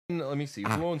Let me see.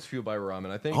 Who owns Fuel by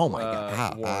Ramen? I think. Oh my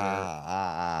god! Warner.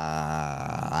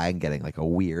 I'm getting like a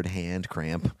weird hand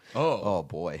cramp. Oh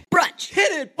boy! Brunch,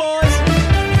 hit it, boys.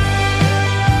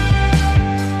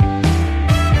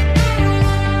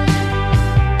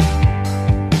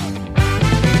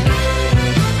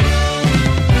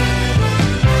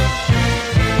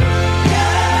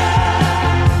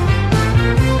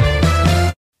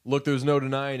 Look, there's no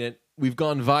denying it. We've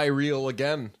gone viral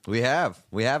again. We have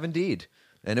indeed,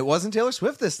 and it wasn't Taylor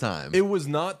Swift this time. It was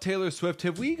not Taylor Swift.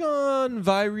 Have we gone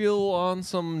viral on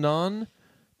some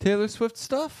non-Taylor Swift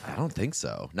stuff? I don't think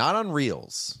so. Not on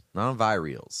Reels. Not on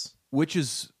Vireels. Which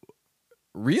is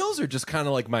Reels are just kind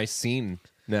of like my scene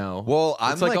now. Well,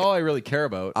 it's like all I really care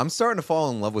about. I'm starting to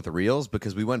fall in love with the Reels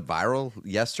because we went viral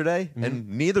yesterday, and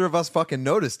neither of us fucking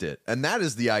noticed it. And that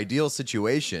is the ideal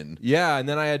situation. Yeah, and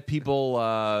then I had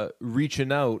people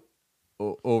reaching out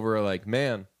over like,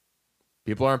 man,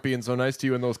 people aren't being so nice to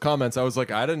you in those comments. I was like,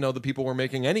 I didn't know that people were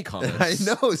making any comments. I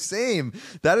know, same.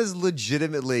 That is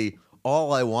legitimately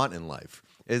all I want in life.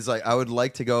 Is like I would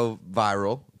like to go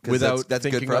viral without that's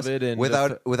thinking good for us, of it and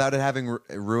without it having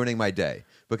ruining my day.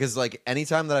 Because like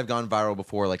anytime that I've gone viral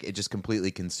before, like it just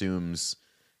completely consumes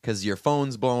because your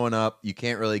phone's blowing up. You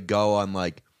can't really go on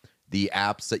like the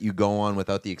apps that you go on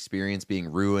without the experience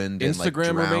being ruined. Instagram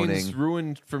and, like, remains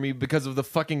ruined for me because of the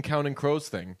fucking Counting Crows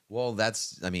thing. Well,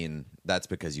 that's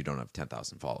because you don't have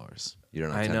 10,000 followers. You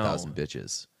don't have 10,000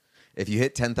 bitches. If you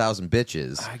hit 10,000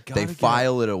 bitches, they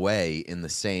file it away in the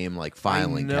same like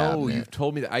filing cabinet. No, you've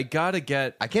told me that. I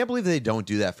can't believe they don't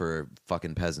do that for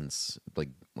fucking peasants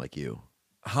like you.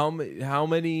 How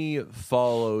many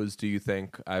follows do you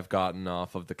think I've gotten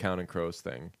off of the Counting Crows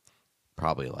thing?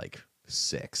 Probably like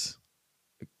 6.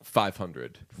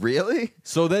 500. Really?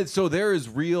 So there is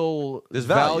there's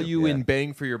value in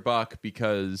bang for your buck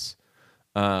because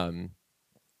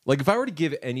like if I were to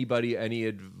give anybody any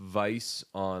advice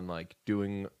on like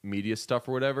doing media stuff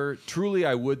or whatever, truly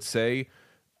I would say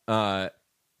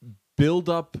build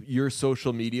up your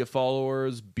social media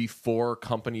followers before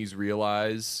companies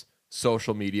realize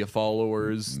social media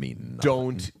followers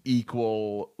don't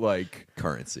equal like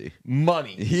currency,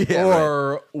 money,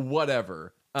 or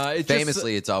whatever.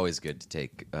 Famously, it's always good to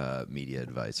take media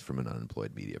advice from an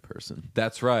unemployed media person.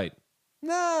 That's right.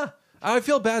 Nah, I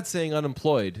feel bad saying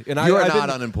unemployed, and I've not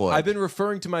unemployed. I've been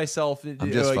referring to myself,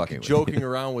 I'm just fucking with joking you.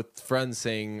 around with friends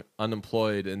saying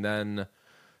unemployed, and then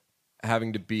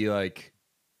having to be like,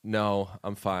 "No,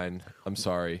 I'm fine. I'm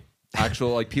sorry."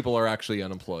 Actual like people are actually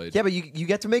unemployed. Yeah, but you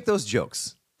get to make those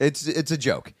jokes. It's a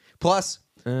joke. Plus,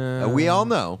 we all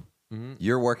know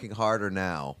you're working harder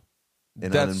now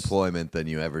in unemployment than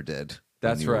you ever did.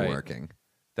 That's when you right. Were working.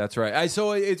 That's right.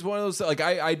 So it's one of those like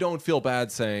I don't feel bad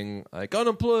saying like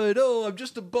unemployed. Oh, I'm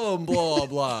just a bum. Blah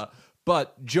blah.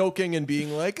 But joking and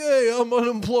being like, hey, I'm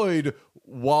unemployed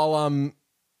while I'm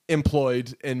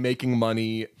employed and making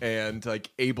money and like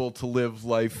able to live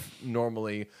life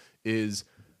normally is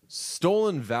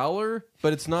stolen valor,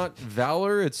 but it's not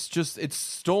valor. It's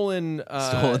stolen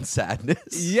stolen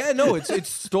sadness. Yeah, no, it's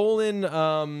stolen.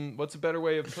 What's a better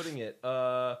way of putting it?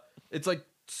 It's like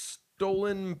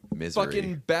stolen misery.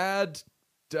 Fucking bad,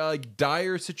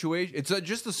 dire situation. It's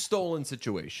just a stolen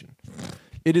situation.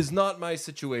 It is not my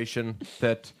situation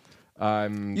that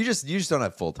I'm. You just don't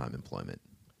have full-time employment.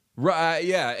 Right?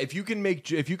 Yeah. If you can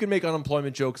make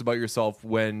unemployment jokes about yourself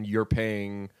when you're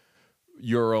paying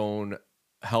your own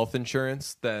health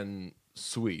insurance, then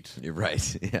sweet. You're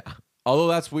right. Yeah. Although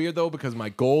that's weird though, because my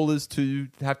goal is to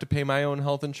have to pay my own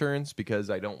health insurance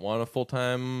because I don't want a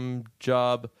full-time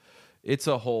job. It's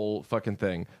a whole fucking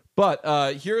thing.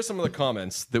 But here are some of the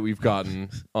comments that we've gotten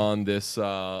on this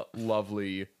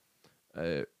lovely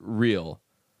reel.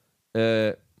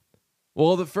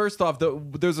 Well, first off,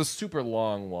 there's a super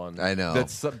long one. I know.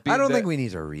 I don't think we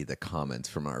need to read the comments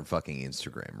from our fucking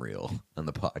Instagram reel on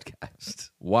the podcast.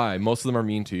 Why? Most of them are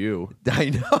mean to you.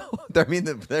 I know. They're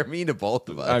mean to both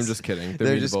of us. I'm just kidding.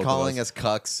 They're just calling us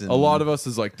cucks. And... A lot of us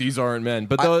is like, these aren't men.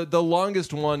 But the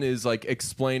longest one is like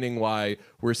explaining why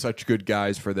we're such good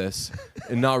guys for this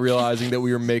and not realizing that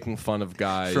we were making fun of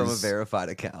guys. From a verified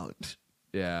account.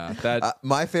 Yeah. That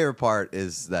my favorite part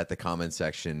is that the comment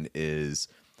section is...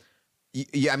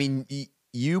 Yeah, I mean,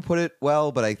 you put it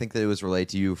well, but I think that it was relayed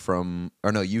to you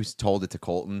you told it to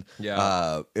Colton.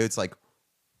 Yeah. It's like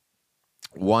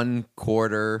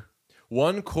 1/4.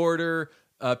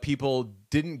 1/4 people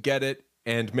didn't get it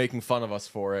and making fun of us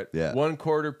for it. Yeah.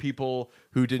 1/4 people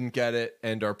who didn't get it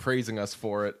and are praising us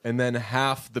for it. And then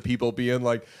half the people being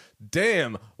like,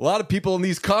 damn, a lot of people in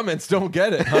these comments don't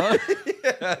get it, huh?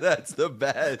 Yeah, that's the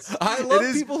best. I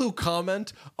love people who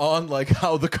comment on like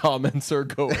how the comments are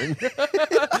going.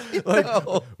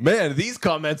 Like, man, these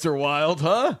comments are wild,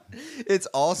 huh? It's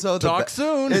also Talk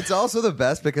soon. It's also the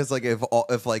best because like if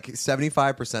like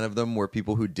 75% of them were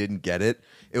people who didn't get it,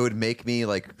 it would make me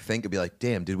like think it'd be like,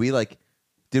 damn, did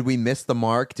we miss the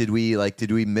mark? Did we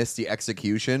miss the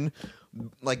execution?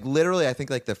 Like literally, I think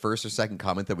like the first or second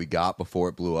comment that we got before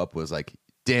it blew up was like,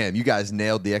 damn, you guys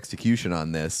nailed the execution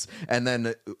on this. And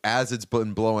then as it's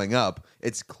been blowing up,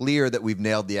 it's clear that we've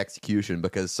nailed the execution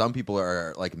because some people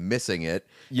are like missing it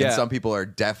and some people are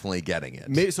definitely getting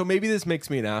it. So maybe this makes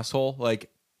me an asshole. Like,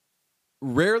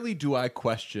 rarely do I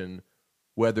question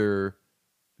whether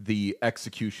the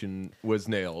execution was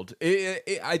nailed.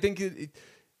 I think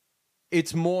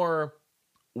it's more,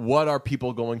 what are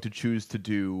people going to choose to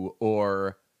do,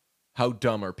 or how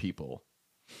dumb are people?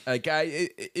 Like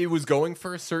it was going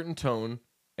for a certain tone,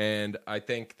 and I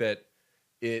think that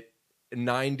it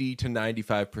 90 to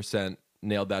 95%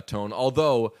 nailed that tone.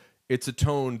 Although it's a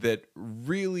tone that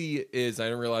really is, I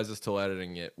didn't realize this till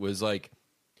editing it, was like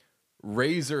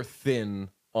razor thin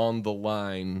on the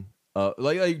line.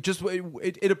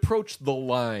 It approached the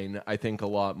line, I think, a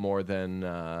lot more than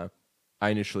I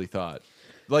initially thought.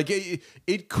 Like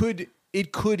it could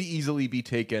easily be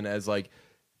taken as like,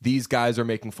 these guys are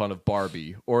making fun of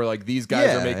Barbie, or like these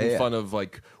guys are making fun of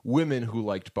like women who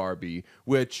liked Barbie,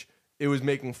 which it was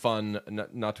making fun,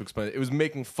 not to explain it, was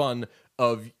making fun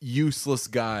of useless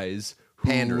guys who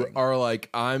pandering. Are like,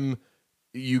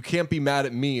 you can't be mad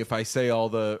at me if I say all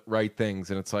the right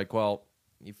things. And it's like, well,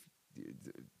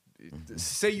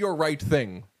 say your right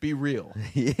thing. Be real.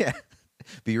 Yeah.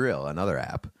 Be real. Another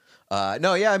app.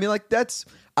 No, yeah, I mean, like that's,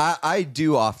 I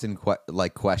do often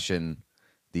question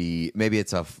maybe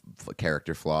it's a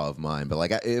character flaw of mine, but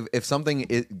like if something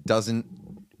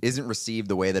isn't received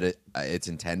the way that it's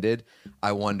intended,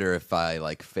 I wonder if I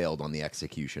like failed on the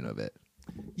execution of it.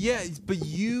 Yeah, but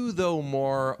you though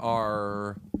more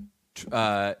are,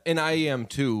 and I am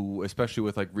too, especially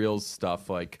with like Reels stuff,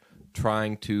 like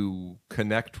trying to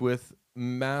connect with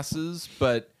masses,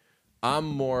 but I'm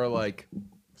more like,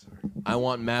 I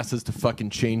want masses to fucking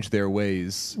change their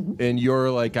ways, and you're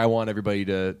like, I want everybody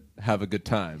to have a good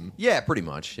time. Yeah, pretty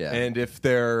much. Yeah. And if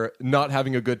they're not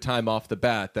having a good time off the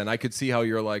bat, then I could see how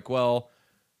you're like, well,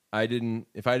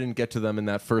 if I didn't get to them in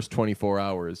that first 24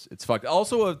 hours, it's fucked.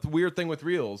 Also, a weird thing with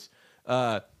Reels,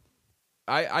 I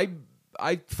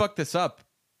fucked this up.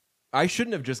 I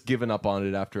shouldn't have just given up on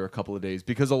it after a couple of days,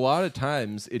 because a lot of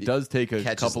times it does take a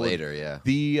couple later. Yeah.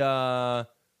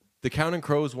 The Counting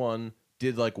Crows one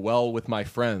did like well with my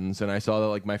friends, and I saw that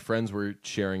like my friends were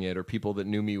sharing it, or people that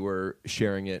knew me were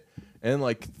sharing it, and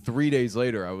like 3 days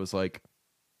later I was like,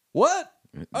 what?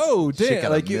 Oh damn, shit got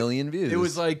like a million views. It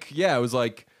was like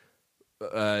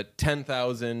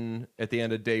 10,000 at the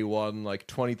end of day one, like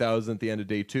 20,000 at the end of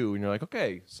day two, and you're like,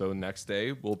 okay, so next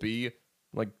day will be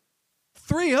like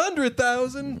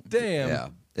 300,000. Damn. Yeah,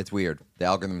 it's weird. The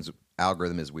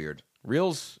algorithm is weird.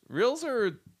 Reels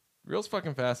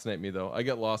fucking fascinate me though. I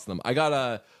get lost in them.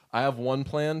 I have one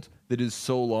planned that is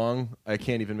so long I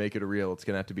can't even make it a reel. It's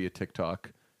gonna have to be a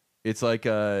TikTok. It's like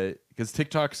because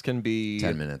TikToks can be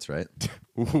 10 minutes, right?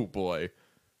 Ooh boy,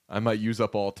 I might use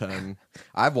up all 10.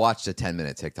 I've watched a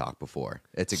 10-minute TikTok before.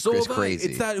 It's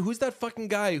crazy. It's who's that fucking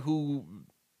guy who,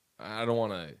 I don't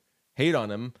want to hate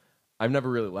on him. I've never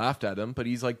really laughed at him, but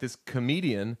he's like this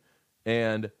comedian,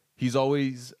 and he's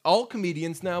always, all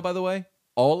comedians now, by the way,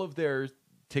 all of their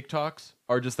TikToks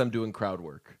are just them doing crowd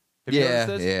work. Have you noticed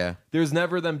this? Yeah. There's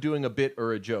never them doing a bit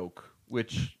or a joke,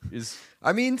 which is.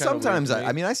 I mean, sometimes I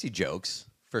I see jokes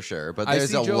for sure, but I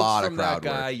there's see a jokes lot from of crowd that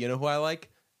guy. work. You know who I like?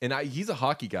 And he's a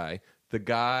hockey guy. The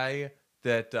guy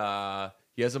that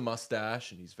he has a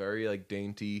mustache and he's very like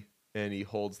dainty, and he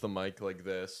holds the mic like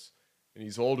this, and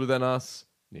he's older than us.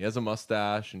 And he has a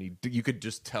mustache, and you could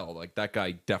just tell like that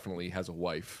guy definitely has a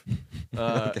wife.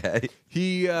 Okay.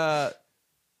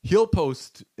 He'll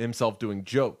post himself doing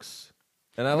jokes,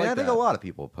 and I think a lot of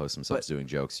people post themselves doing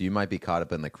jokes. You might be caught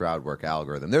up in the crowd work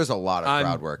algorithm. There's a lot of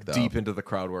crowd work though. Deep into the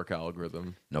crowd work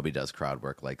algorithm. Nobody does crowd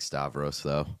work like Stavros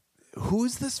though.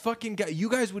 Who's this fucking guy? You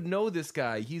guys would know this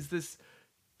guy. He's this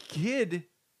kid.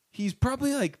 He's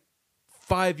probably like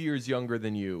 5 years younger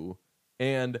than you,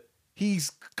 and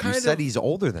he's kind of. You said he's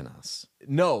older than us.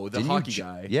 No, the hockey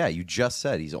guy. Yeah, you just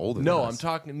said he's older than us. No, I'm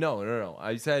talking. No.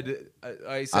 I said.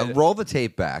 I'll roll the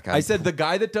tape back. I said the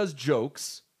guy that does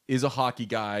jokes is a hockey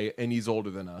guy, and he's older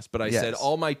than us. But I said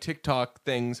all my TikTok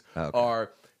things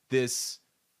are this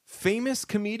famous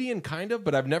comedian, kind of,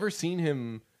 but I've never seen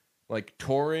him like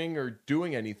touring or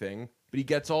doing anything. But he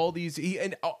gets all these.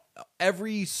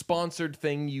 every sponsored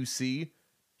thing you see,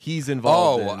 he's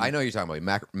involved in. I know you're talking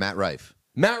about Matt Rife.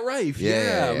 Matt Rife.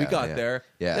 Yeah, we got there.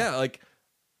 Yeah. Like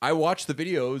I watch the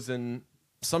videos and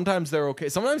sometimes they're okay.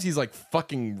 Sometimes he's like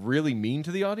fucking really mean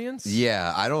to the audience.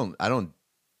 Yeah, I don't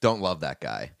love that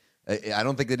guy. I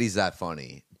don't think that he's that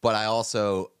funny. But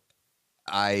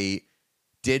I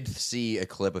did see a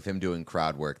clip of him doing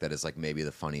crowd work that is like maybe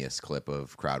the funniest clip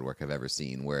of crowd work I've ever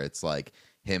seen, where it's like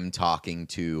him talking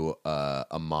to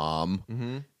a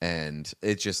mom, and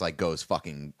it just like goes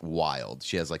fucking wild.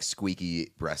 She has like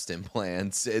squeaky breast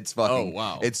implants. It's fucking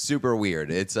it's super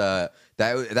weird. It's that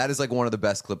is like one of the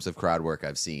best clips of crowd work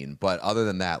I've seen. But other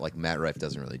than that, like Matt Rife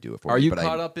doesn't really do it for me. Are you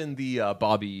caught up in the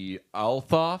Bobby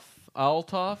Altoff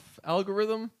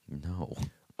algorithm? No.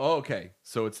 Oh, okay.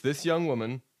 So it's this young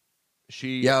woman.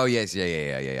 She Yeah, I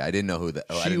didn't know who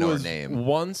I didn't know her name.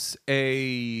 Once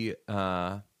a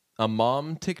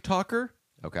mom TikToker.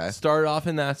 Okay. Started off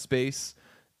in that space,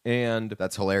 and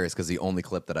That's hilarious because the only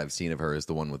clip that I've seen of her is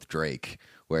the one with Drake,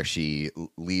 where she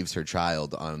leaves her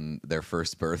child on their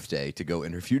first birthday to go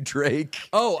interview Drake.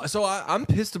 oh, so I'm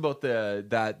pissed about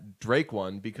that Drake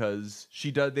one because she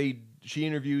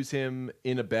interviews him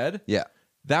in a bed. Yeah.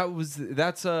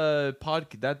 That's a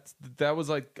that was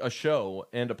like a show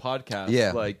and a podcast.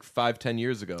 Yeah. Like 5-10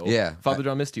 years ago. Yeah. Father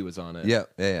John Misty was on it.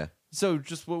 Yeah. So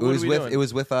just what It was are we with doing? it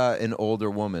was with an older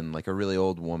woman, like a really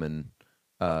old woman.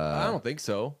 I don't think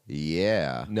so.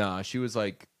 Yeah. Nah, she was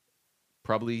like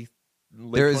probably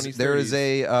late 20s, There is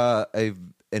 30s.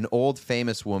 an old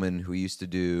famous woman who used to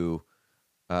do.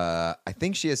 I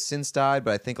think she has since died,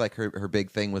 but I think like her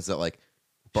big thing was that like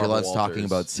she Barbara loves talking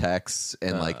Walters. about sex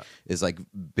and like is like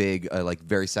big, like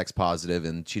very sex positive,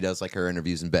 and she does like her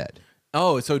interviews in bed.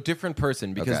 Oh, so different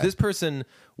person because Okay. this person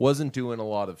wasn't doing a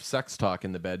lot of sex talk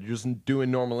in the bed, just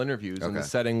doing normal interviews, and the Okay.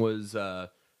 setting was a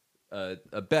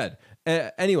bed.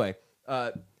 Anyway,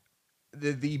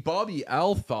 the Bobby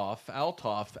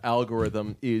Altoff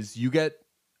algorithm is you get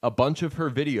a bunch of her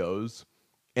videos,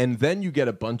 and then you get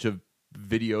a bunch of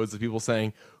videos of people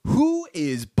saying, "Who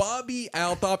is Bobby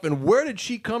Altoff, and where did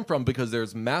she come from?" Because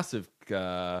there's massive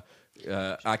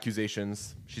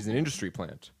accusations she's an industry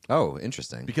plant. Oh,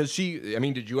 interesting. Because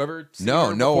did you ever see No,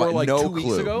 her no, before, like no 2 clue.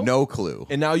 weeks ago? No clue.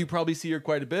 And now you probably see her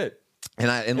quite a bit. And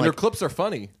And like her clips are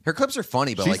funny. her clips are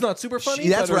funny, but She's like, not super funny,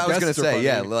 That's but what her I was gonna guests are say.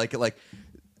 funny.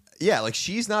 Yeah, like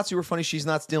she's not super funny. She's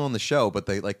not stealing the show, but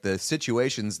the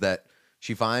situations that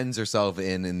she finds herself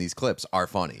in these clips are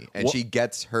funny, and she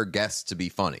gets her guests to be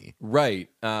funny. Right.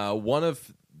 One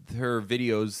of her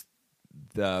videos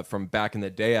from back in the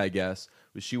day, I guess,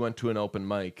 was she went to an open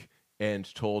mic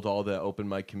and told all the open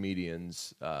mic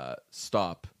comedians,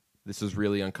 stop. This is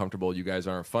really uncomfortable. You guys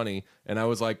aren't funny. And I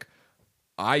was like,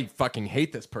 I fucking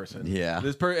hate this person. Yeah.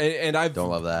 And I've Don't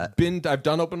love that. I've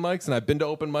done open mics and I've been to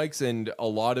open mics and a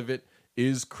lot of it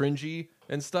is cringy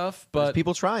and stuff. There's But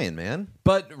people trying, man.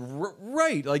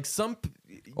 right, like some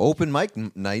Open mic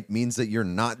night means that you're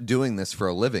not doing this for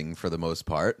a living for the most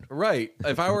part. right.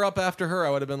 If I were up after her,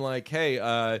 I would have been like, hey,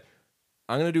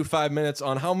 I'm gonna do 5 minutes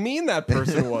on how mean that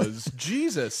person was.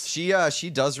 Jesus. She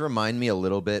does remind me a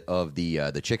little bit of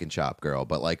the chicken chop girl,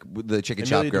 but like the chicken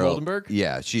Amelia chop girl. Goldenberg?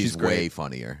 Yeah, she's great. way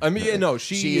funnier. I mean, yeah, no,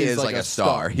 she is like a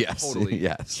star. Yes, Totally.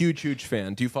 yes. Huge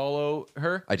fan. Do you follow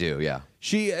her? I do. Yeah,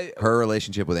 She her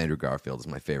relationship with Andrew Garfield is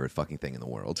my favorite fucking thing in the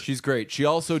world. she's great. She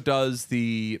also does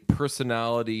the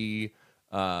personality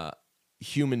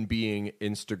human being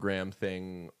Instagram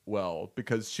thing well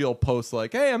because she'll post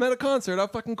like, "Hey, I'm at a concert. How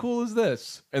fucking cool is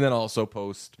this?" And then also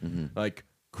post like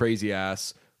crazy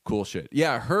ass cool shit.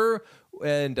 Yeah, her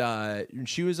and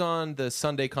she was on the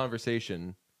Sunday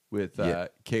Conversation with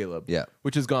Caleb. Yeah.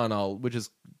 which is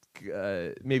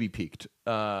maybe peaked.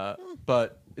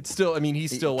 But it's still. I mean,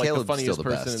 he's still like Caleb's the funniest still the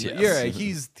person. best, in yes.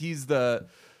 Yeah, he's the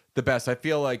best. I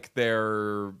feel like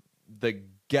the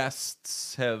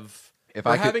guests have. If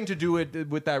Or I could- having to do it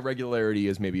with that regularity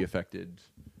is maybe affected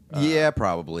Yeah,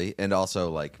 probably, and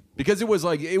also like, because it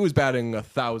was batting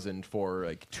 1,000 for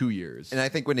like 2 years. and I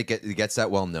think when it gets that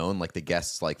well known, like the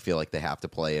guests like feel like they have to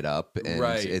play it up, and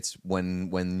Right. it's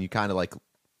when you kind of like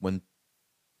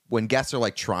when guests are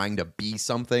like trying to be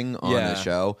something on Yeah. the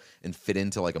show and fit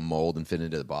into like a mold and fit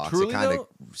into the box, Truly, it kind though,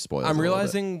 of spoils. I'm it a little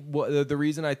bit. realizing the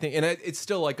reason I think, and it's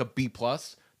still like a B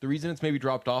plus. The reason it's maybe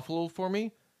dropped off a little for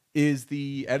me is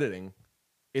the editing.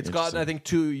 It's gotten, I think,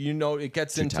 it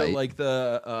gets into tight. like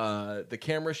the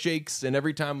camera shakes and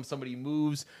every time somebody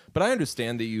moves. But I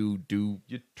understand that you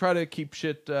try to keep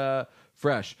shit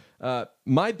fresh.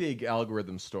 My big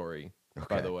algorithm story,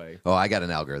 by the way. Oh, I got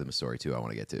an algorithm story too. I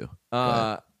want to get to.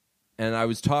 And I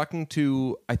was talking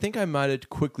to, I think I might have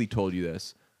quickly told you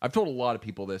this. I've told a lot of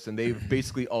people this, and they've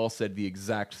basically all said the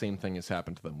exact same thing has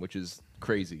happened to them, which is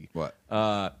crazy. What?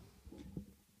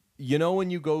 You know when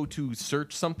you go to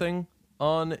search something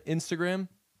on Instagram,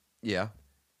 Yeah.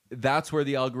 that's where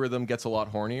the algorithm gets a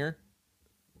lot hornier.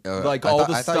 I all the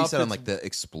thought stuff you said on that's- like the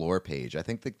explore page. I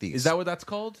think the Is that what that's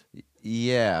called?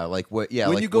 yeah, like what? Yeah,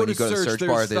 When like you go when to you go to search, search there's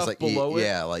bar, there's stuff like below it.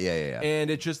 yeah, like yeah. And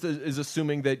it just is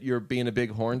assuming that you're being a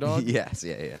big horn dog. Yes,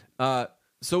 yeah.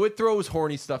 So it throws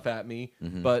horny stuff at me,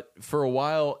 but for a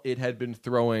while it had been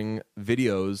throwing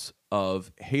videos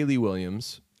of Hayley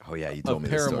Williams Oh yeah, you of told me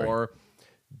this story. Paramore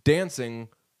dancing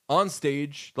on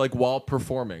stage, like while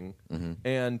performing,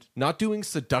 and not doing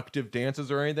seductive dances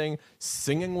or anything,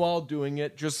 singing while doing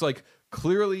it, just like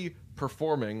clearly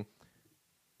performing.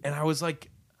 And I was like,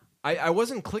 I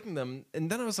wasn't clicking them, and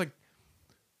then I was like,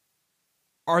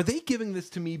 are they giving this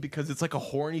to me because it's like a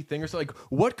horny thing or something? Like,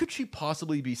 what could she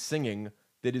possibly be singing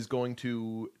that is going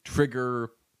to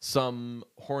trigger some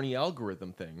horny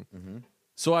algorithm thing?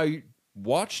 So I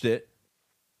watched it,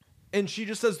 and she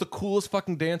just does the coolest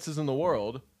fucking dances in the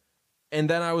world. And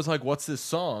then I was like, what's this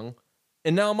song?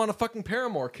 And now I'm on a fucking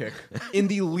Paramore kick in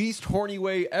the least horny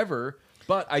way ever.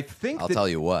 But I think I'll tell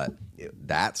you what,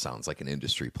 that sounds like an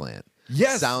industry plant.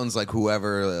 Yes. Sounds like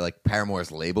whoever like Paramore's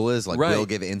label is, like Right. will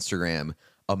give Instagram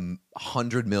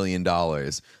 $100 million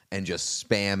and just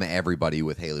spam everybody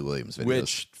with Hayley Williams videos.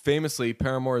 Which famously,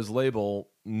 Paramore's label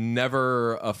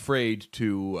never afraid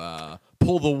to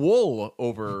pull the wool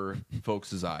over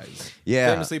folks' eyes.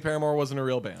 Yeah. Famously, Paramore wasn't a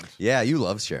real band. Yeah, you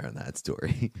love sharing that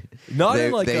story. Not they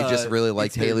in like they just really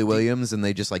liked it's Hayley Williams, and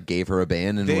they just like gave her a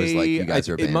band and was like, "You guys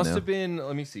are a band It must now." have been.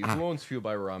 Let me see. Who owns Fueled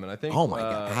by Ramen? I think. Oh my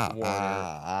god! Warner.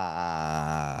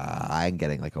 I'm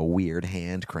getting like a weird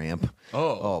hand cramp.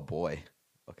 Oh. Boy.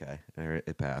 Okay,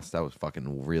 it passed. That was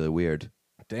fucking really weird.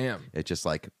 Damn. It just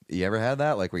like, you ever had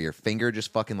that, like where your finger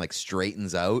just fucking like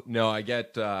straightens out? No, I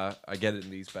get it in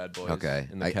these bad boys. Okay,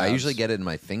 in the I calves. usually get it in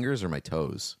my fingers or my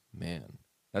toes. Man,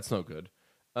 that's no good.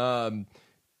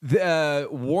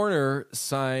 Warner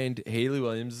signed Hayley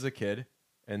Williams as a kid,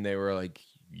 and they were like,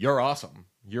 "You're awesome.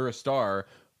 You're a star.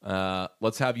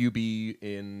 Let's have you be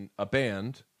in a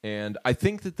band." And I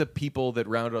think that the people that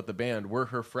rounded out the band were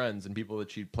her friends and people that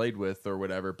she'd played with or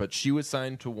whatever. But she was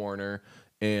signed to Warner,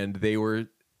 and they were.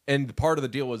 And part of the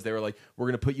deal was they were like, we're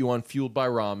going to put you on Fueled by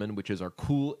Ramen, which is our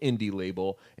cool indie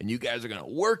label, and you guys are going to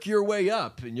work your way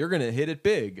up, and you're going to hit it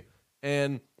big.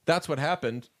 And that's what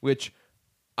happened, which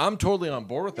I'm totally on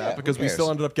board with that Yeah, because who we cares?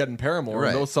 still ended up getting Paramore, Right.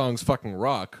 and those songs fucking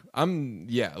rock.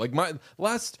 Like my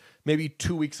last maybe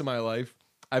 2 weeks of my life,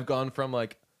 I've gone from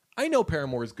like, I know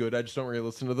Paramore is good, I just don't really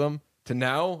listen to them, to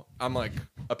now I'm like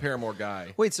a Paramore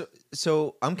guy. Wait,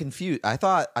 so I'm confused. I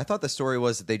thought the story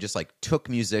was that they just like took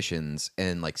musicians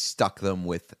and like stuck them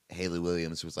with Hayley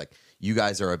Williams. Who was like, you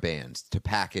guys are a band, to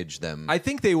package them. I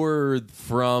think they were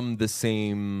from the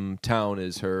same town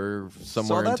as her,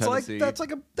 somewhere in Tennessee. that's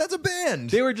a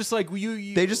band. They were just like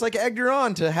you. They just like egged her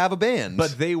on to have a band.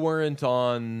 But they weren't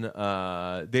on.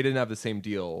 They didn't have the same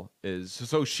deal as.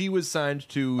 So she was signed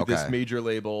to this Okay. major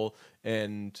label,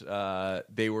 and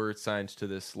they were signed to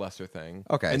this lesser thing.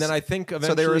 Okay, and then I think eventually,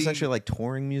 so they were essentially like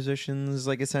touring musicians,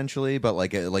 like essentially, but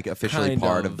like officially Kind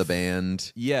part of. of the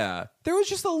band. yeah, there was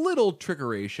just a little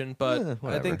trickeration, but I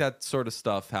whatever. think that sort of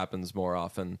stuff happens more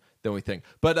often than we think.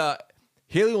 But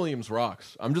Hayley Williams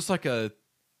rocks. I'm just like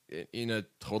in a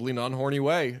totally non-horny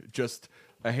way, just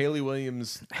a Hayley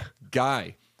Williams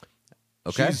guy.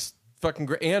 Okay. She's fucking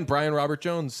great. And Brian Robert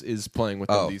Jones is playing with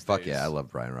them Oh these fuck days. yeah, I love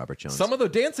Brian Robert Jones. Some of the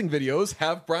dancing videos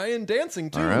have Brian dancing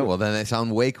too. All right, well then they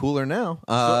sound way cooler now.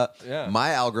 yeah.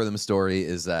 My algorithm story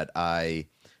is that I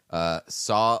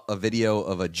saw a video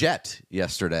of a jet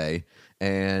yesterday,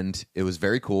 and it was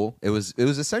very cool. It was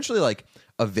essentially like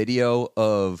a video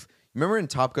of, remember in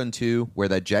Top Gun 2 where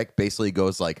that jet basically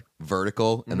goes like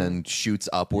vertical and then shoots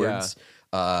upwards?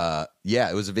 Yeah,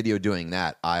 it was a video doing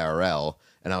that IRL,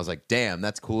 and I was like, damn,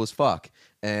 that's cool as fuck.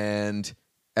 And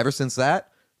ever since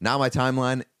that, now my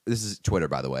timeline, this is Twitter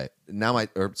by the way,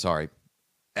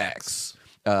 X.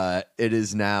 It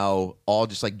is now all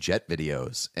just like jet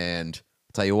videos, and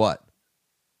I'll tell you what,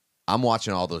 I'm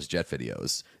watching all those jet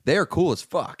videos. They are cool as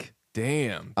fuck.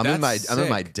 Damn. I'm in that's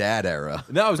my sick. dad era.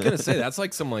 No, I was gonna say that's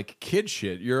like some like kid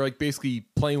shit. You're like basically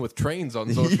playing with trains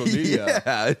on social media.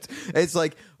 Yeah, it's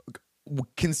like,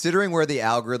 considering where the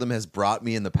algorithm has brought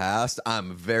me in the past,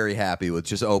 I'm very happy with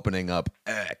just opening up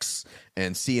X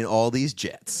and seeing all these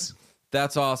jets.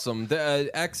 That's awesome. The,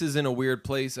 X is in a weird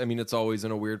place. I mean, it's always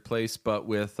in a weird place, but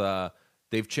with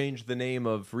they've changed the name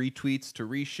of retweets to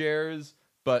reshares.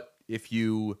 But if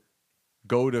you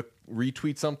go to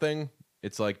retweet something,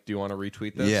 It's like, do you want to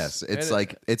retweet this? Yes, it's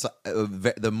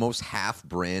the most half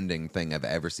branding thing I've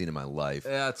ever seen in my life.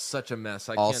 Yeah, it's such a mess.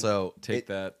 I Also, can't take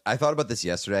that. I thought about this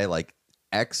yesterday. Like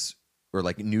X or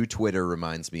like new Twitter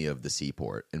reminds me of the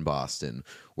Seaport in Boston,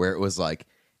 where it was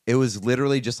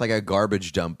literally just like a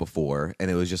garbage dump before, and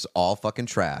it was just all fucking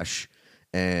trash,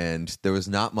 and there was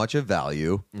not much of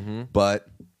value, but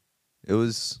it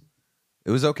was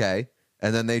okay.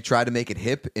 And then they tried to make it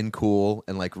hip and cool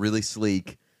and like really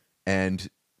sleek. And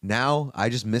now I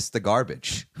just miss the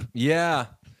garbage. Yeah.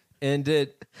 And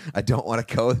I don't want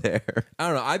to go there. I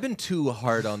don't know. I've been too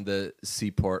hard on the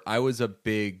Seaport. I was a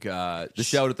big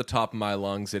shout at the top of my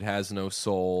lungs. It has no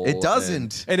soul. It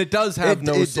doesn't. And it does have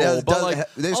no soul. But like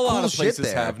there's a lot cool of places shit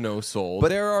there. have no soul. But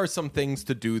there are some things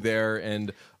to do there,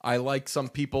 and I like some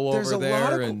people over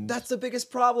there. And that's the biggest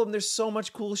problem. There's so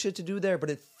much cool shit to do there, but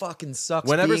it fucking sucks.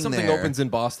 Whenever being something there. opens in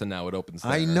Boston now, it opens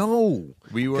there. I know.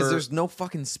 Because there's no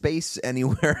fucking space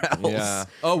anywhere else. Yeah.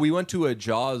 Oh, we went to a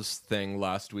Jaws thing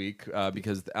last week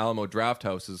because the Alamo Draft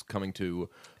House is coming to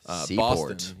Seaport.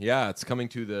 Boston. Yeah, it's coming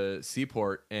to the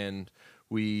Seaport, and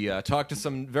we talked to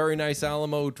some very nice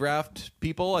Alamo Draft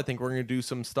people. I think we're going to do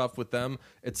some stuff with them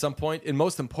at some point. And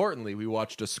most importantly, we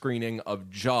watched a screening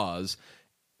of Jaws.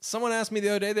 Someone asked me the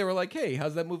other day, they were like, hey,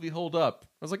 how's that movie hold up?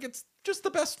 I was like, it's just the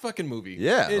best fucking movie.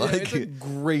 Yeah. It's a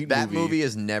great movie. That movie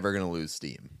is never going to lose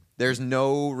steam. There's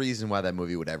no reason why that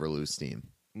movie would ever lose steam.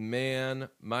 Man,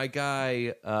 my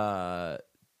guy, why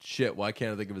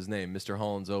can't I think of his name? Mr.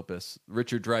 Holland's Opus,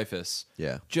 Richard Dreyfuss.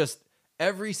 Yeah. Just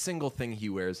every single thing he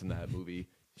wears in that movie,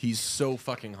 he's so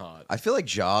fucking hot. I feel like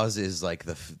Jaws is like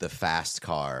the fast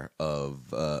car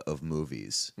of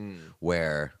movies,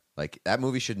 where like that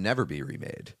movie should never be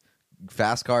remade.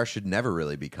 Fast Car should never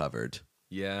really be covered.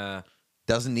 Yeah.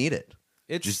 Doesn't need it.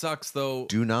 It Just sucks, though.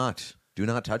 Do not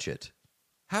touch it.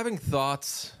 Having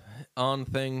thoughts on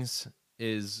things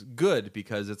is good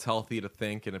because it's healthy to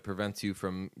think and it prevents you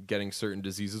from getting certain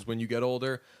diseases when you get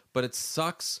older. But it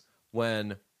sucks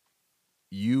when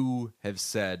you have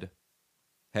said,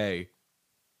 hey,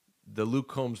 the Luke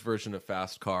Combs version of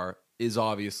Fast Car is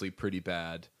obviously pretty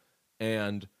bad.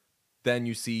 And then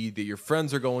you see that your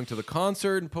friends are going to the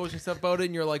concert and posting stuff about it,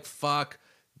 and you're like, fuck,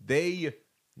 they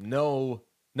know,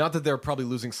 not that they're probably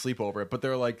losing sleep over it, but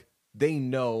they're like, they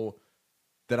know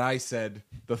that I said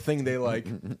the thing they like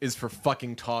is for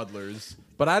fucking toddlers,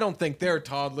 but I don't think they're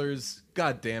toddlers.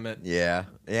 God damn it. Yeah.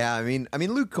 I mean,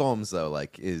 Luke Combs though,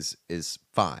 like, is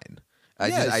fine.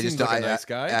 He seems like a nice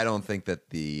guy. I don't think that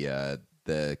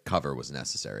the cover was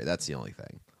necessary. That's the only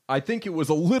thing. I think it was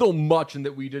a little much and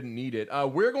that we didn't need it.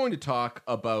 We're going to talk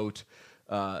about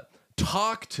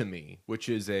Talk to Me, which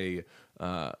is a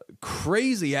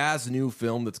crazy-ass new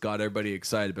film that's got everybody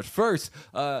excited. But first,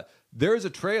 there's a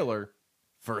trailer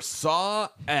for Saw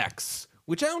X,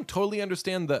 which I don't totally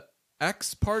understand the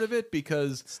X part of it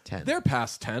because It's 10. They're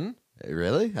past 10.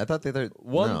 Really? I thought they were...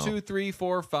 1, 2, 3,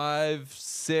 4, 5,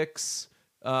 6...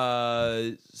 Saw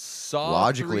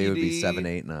Logically 3D, it would be 7,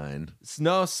 8, 9.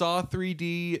 No, Saw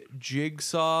 3D,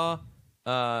 Jigsaw,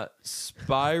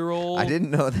 Spiral. I didn't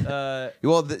know that.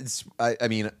 Well, I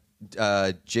mean,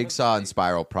 Jigsaw and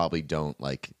Spiral probably don't,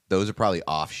 like, those are probably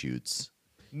offshoots.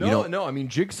 No. I mean,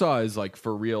 Jigsaw is like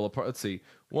for real. Let's see.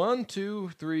 1,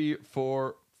 2, 3,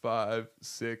 4, 5,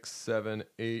 6, 7,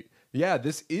 8. Yeah,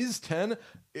 this is 10.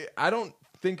 I don't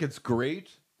think it's great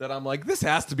that I'm like, this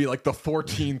has to be like the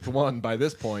 14th one by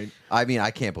this point. I mean, I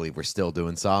can't believe we're still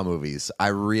doing Saw movies. I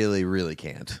really, really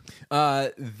can't.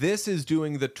 This is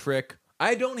doing the trick.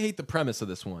 I don't hate the premise of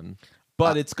this one,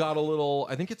 but it's got a little.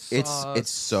 I think it's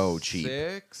so cheap.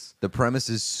 6. The premise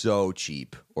is so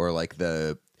cheap, or like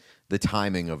the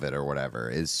timing of it or whatever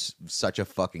is such a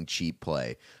fucking cheap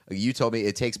play. You told me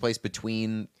it takes place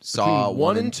between Saw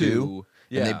 1 and 2,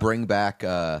 yeah. and they bring back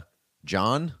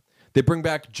John. They bring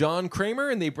back John Kramer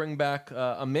and they bring back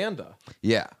Amanda.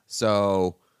 Yeah.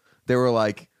 So they were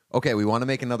like, okay, we want to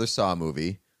make another Saw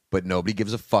movie, but nobody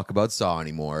gives a fuck about Saw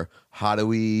anymore. How do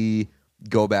we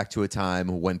go back to a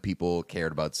time when people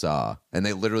cared about Saw? And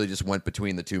they literally just went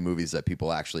between the two movies that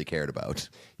people actually cared about.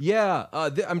 Yeah.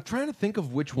 I'm trying to think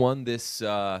of which one this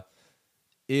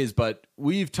is, but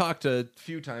we've talked a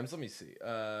few times. Let me see.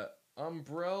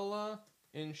 Umbrella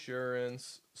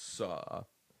Insurance Saw.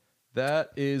 That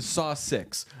is Saw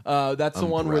 6. That's the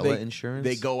one where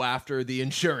they go after the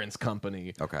insurance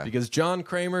company. Okay. Because John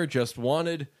Kramer just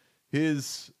wanted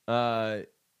his to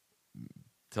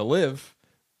live,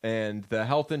 and the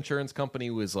health insurance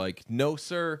company was like, no,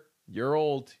 sir, you're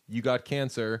old. You got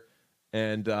cancer.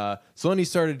 And so then he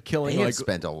started killing. They had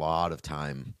spent a lot of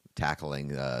time tackling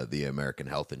the American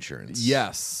health insurance.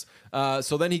 Yes.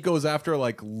 So then he goes after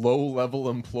like low-level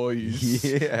employees,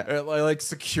 like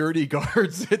security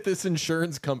guards at this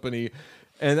insurance company,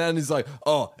 and then he's like,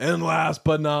 "Oh, and last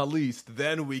but not least,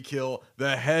 then we kill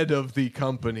the head of the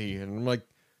company." And I'm like,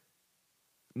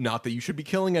 not that you should be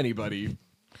killing anybody,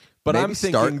 but Maybe I'm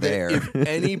thinking there. that if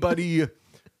anybody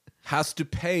has to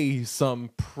pay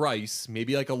some price,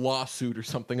 maybe like a lawsuit or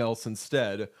something else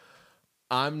instead,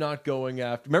 I'm not going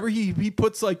after. Remember, he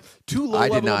puts like 2 low-level I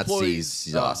did not employees.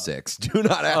 see Saw 6. Do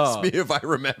not ask me if I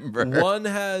remember. One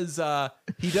has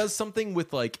he does something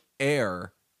with like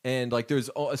air, and like there's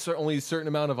only a certain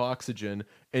amount of oxygen,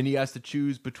 and he has to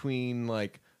choose between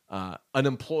like an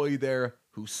employee there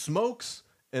who smokes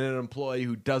and an employee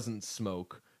who doesn't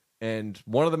smoke, and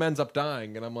one of them ends up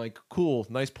dying, and I'm like, cool,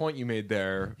 nice point you made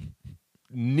there.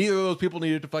 Neither of those people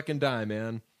needed to fucking die,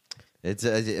 man. It's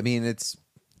I mean it's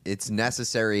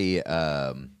necessary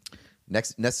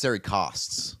necessary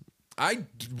costs. I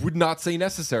would not say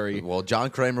necessary. Well, John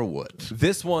Kramer would.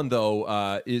 This one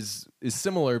though is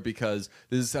similar because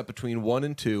this is set between 1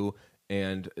 and 2,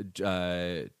 and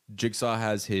Jigsaw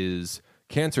has his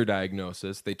cancer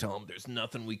diagnosis. They tell him there's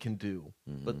nothing we can do,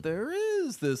 but there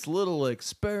is this little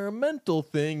experimental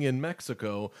thing in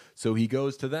Mexico. So he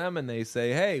goes to them, and they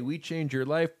say, "Hey, we change your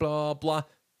life." Blah blah.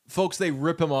 Folks, they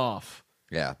rip him off.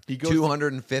 Yeah, He goes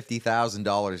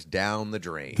 $250,000 down the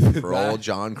drain for old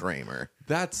John Kramer.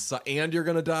 That's and you're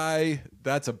gonna die.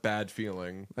 That's a bad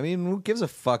feeling. I mean, who gives a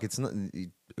fuck? It's not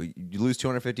you lose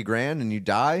 $250,000 and you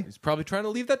die. He's probably trying to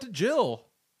leave that to Jill,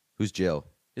 Who's Jill?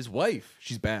 his wife.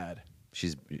 She's bad.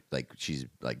 She's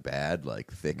like bad,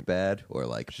 like thick bad, or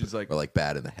like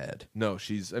bad in the head. No,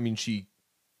 she's. I mean, she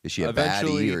Is she a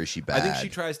eventually, baddie or is she bad? I think she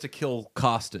tries to kill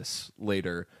Costas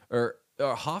later, or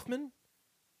Hoffman.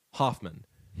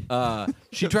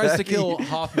 She tries to kill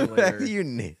Hoffman The fact later. that you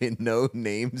know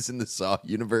names in the Saw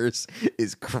universe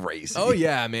is crazy. Oh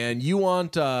yeah, man! You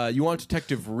want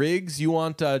Detective Riggs? You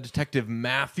want Detective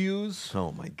Matthews?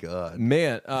 Oh my god,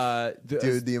 Man,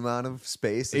 dude, the amount of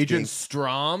space Agent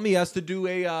Strom, he has to do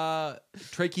a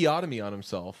tracheotomy on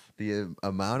himself. the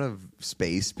amount of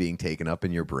space being taken up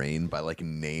in your brain by like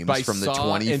names By from the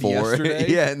Saw and 24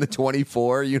 Yesterday? yeah, in the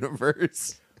 24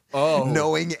 universe. Oh,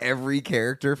 Knowing every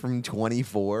character from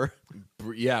 24.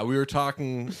 yeah, we were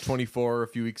talking 24 a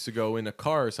few weeks ago in a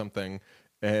car or something,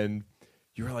 and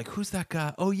you were like, "Who's that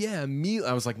guy?" "Oh yeah, me."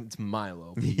 I was like, "It's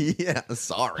Milo." Yeah,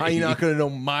 sorry. How you not gonna know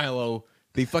Milo?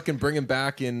 They fucking bring him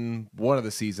back in one of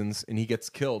the seasons, and he gets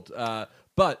killed.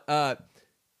 But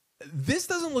this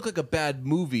doesn't look like a bad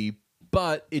movie,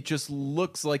 but it just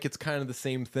looks like it's kind of the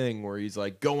same thing where he's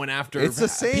like going after It's the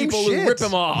same people shit. who rip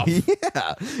him off.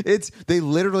 Yeah, they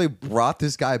literally brought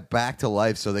this guy back to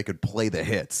life so they could play the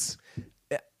hits.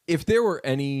 If there were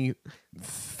any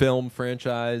film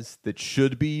franchise that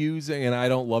should be using, and I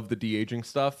don't love the de-aging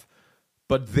stuff,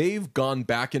 but they've gone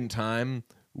back in time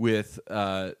with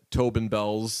Tobin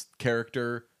Bell's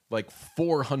character like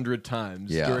 400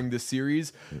 times during this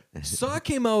series. Saw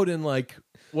came out in like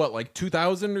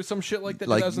 2000 or some shit like that,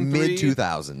 Like 2003? mid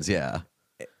 2000s, yeah.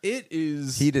 It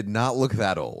is. He did not look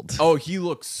that old. Oh, he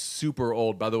looks super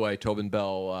old. By the way, Tobin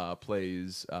Bell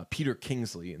plays Peter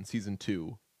Kingsley in season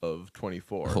 2 of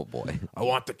 24. Oh boy. I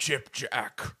want the chip,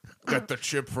 Jack. Get the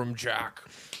chip from Jack.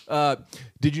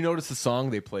 Did you notice the song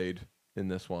they played in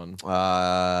this one?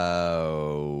 I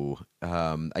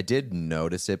did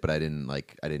notice it, but I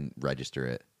didn't register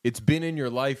it. It's been in your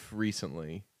life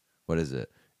recently. What is it?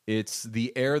 It's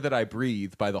The Air That I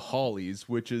Breathe by the Hollies,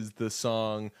 which is the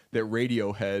song that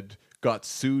Radiohead got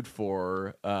sued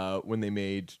for when they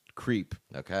made Creep.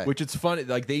 Okay. Which it's funny.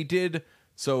 Like they did.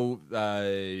 So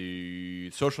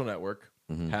Social Network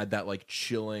had that like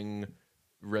chilling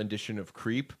rendition of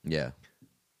Creep. Yeah.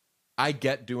 I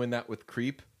get doing that with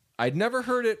Creep. I'd never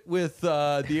heard it with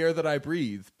The Air That I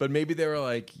Breathe, but maybe they were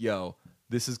like, yo,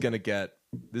 this is gonna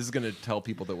tell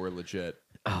people that we're legit.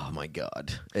 Oh my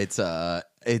god. I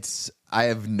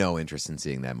have no interest in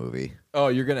seeing that movie. Oh,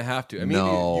 you're gonna have to. I mean,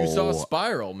 No. you saw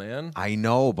Spiral, man. I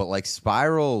know, but like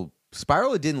Spiral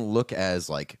it didn't look as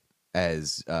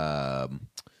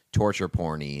torture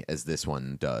porny as this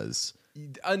one does.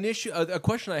 A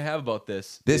question I have about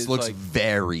this. This is, looks like,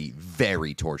 very,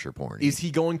 very torture porny. Is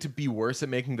he going to be worse at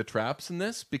making the traps in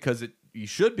this? Because he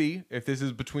should be if this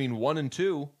is between 1 and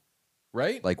 2,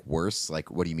 right? Like worse? Like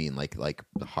what do you mean? Like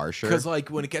harsher? Because like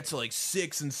when it gets to like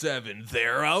 6 and 7,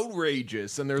 they're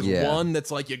outrageous, and there's Yeah. one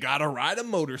that's like you gotta ride a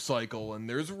motorcycle, and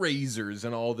there's razors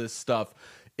and all this stuff.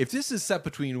 If this is set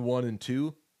between 1 and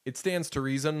 2, it stands to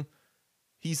reason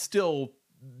he's still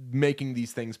making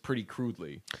these things pretty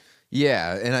crudely.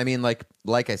 Yeah, and I mean, like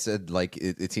I said, like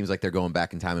it seems like they're going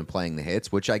back in time and playing the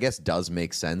hits, which I guess does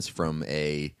make sense from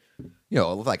a,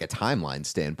 like a timeline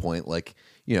standpoint. Like,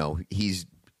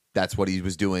 that's what he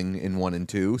was doing in 1 and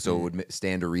 2, so it would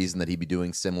stand to reason that he'd be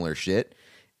doing similar shit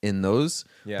in those.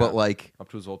 Yeah, but like up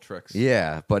to his old tricks.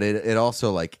 Yeah, but it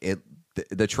also like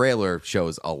the trailer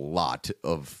shows a lot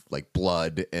of like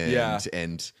blood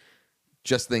and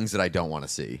just things that I don't want to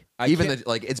see.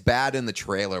 It's bad in the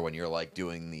trailer when you're like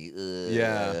doing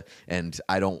the and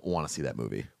I don't want to see that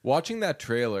movie. Watching that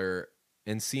trailer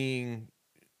and seeing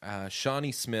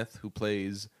Shawnee Smith, who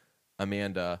plays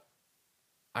Amanda,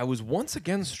 I was once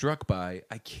again struck by,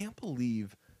 I can't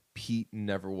believe Pete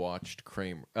never watched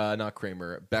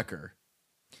Becker.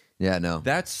 Yeah, no.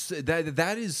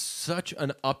 That is such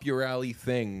an up your alley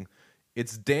thing.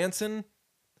 It's dancing.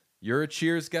 You're a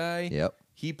Cheers guy. Yep.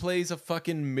 He plays a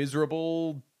fucking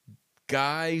miserable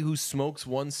guy who smokes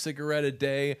 1 cigarette a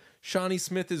day. Shawnee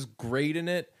Smith is great in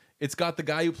it. It's got the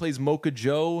guy who plays Mocha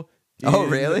Joe. Oh,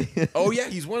 really? Oh, yeah.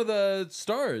 He's one of the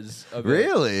stars of it.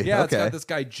 Really? Yeah, okay. It's got this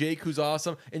guy, Jake, who's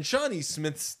awesome. And Shawnee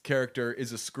Smith's character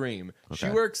is a scream. Okay.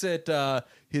 She works at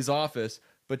his office,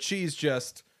 but she'll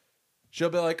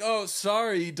be like, oh,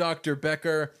 sorry, Dr.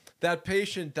 Becker. That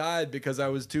patient died because I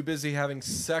was too busy having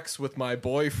sex with my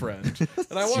boyfriend.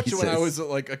 And I watched it when I was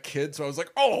like a kid, so I was like,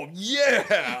 oh,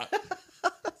 yeah.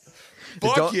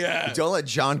 Fuck yeah. Don't let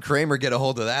John Kramer get a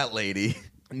hold of that lady.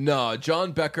 No,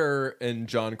 John Becker and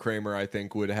John Kramer, I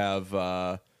think, would have...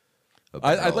 I'd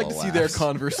like to see their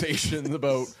conversations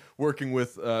about working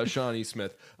with Shawnee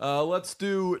Smith. Let's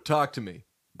do Talk to Me.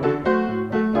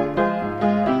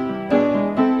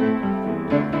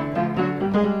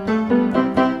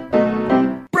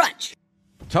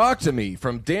 Talk to Me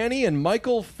from Danny and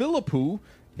Michael Philippou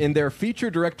in their feature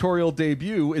directorial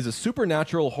debut is a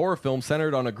supernatural horror film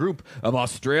centered on a group of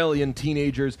Australian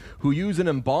teenagers who use an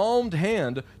embalmed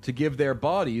hand to give their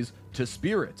bodies to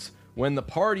spirits. When the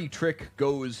party trick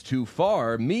goes too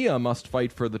far, Mia must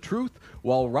fight for the truth,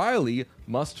 while Riley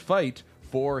must fight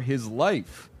for his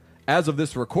life. As of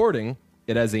this recording,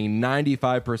 it has a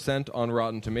 95% on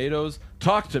Rotten Tomatoes.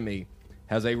 Talk to Me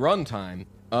has a runtime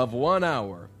of 1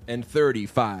 hour and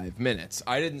 35 minutes.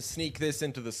 I didn't sneak this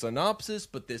into the synopsis,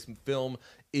 but this film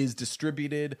is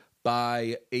distributed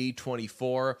by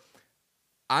A24.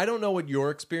 I don't know what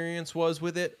your experience was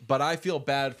with it, but I feel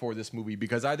bad for this movie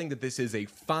because I think that this is a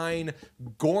fine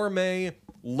gourmet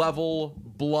level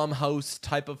Blumhouse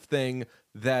type of thing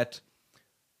that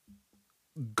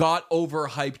got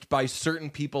overhyped by certain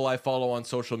people I follow on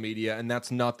social media, and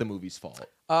that's not the movie's fault.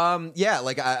 Yeah,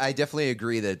 like I definitely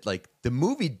agree that like the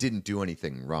movie didn't do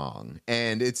anything wrong,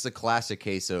 and it's a classic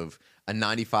case of a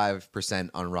 95%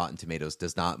 on Rotten Tomatoes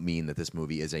does not mean that this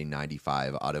movie is a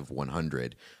 95 out of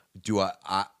 100.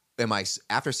 Am I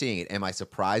after seeing it, am I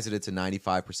surprised that it's a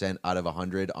 95% out of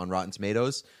 100 on Rotten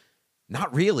Tomatoes?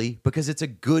 Not really, because it's a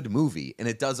good movie and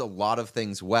it does a lot of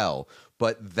things well.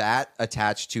 But that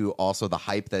attached to also the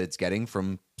hype that it's getting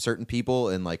from certain people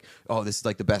and like, oh, this is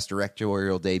like the best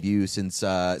directorial debut since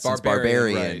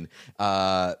Barbarian.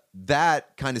 Right.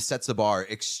 That kind of sets the bar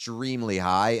extremely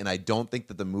high, and I don't think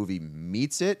that the movie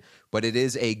meets it, but it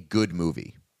is a good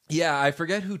movie. Yeah, I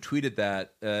forget who tweeted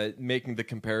that, making the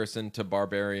comparison to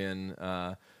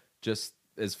Barbarian, just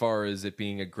as far as it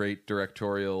being a great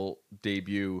directorial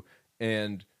debut.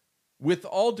 And with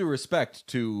all due respect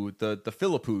to the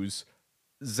Philippous,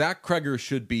 Zach Kreger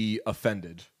should be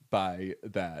offended by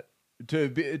that. To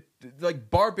be like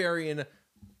Barbarian,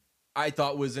 I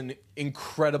thought was an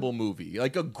incredible movie,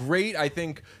 like a great, I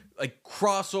think, like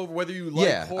crossover. Whether you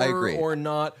like horror or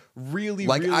not, really,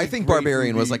 like really I think great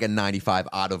Barbarian movie. Was like a 95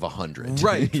 out of 100.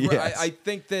 Right. Yes. I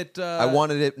think that I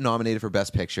wanted it nominated for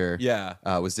Best Picture. Yeah,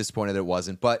 was disappointed that it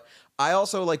wasn't, but I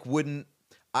also like wouldn't.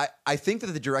 I think that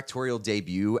the directorial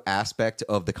debut aspect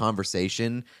of the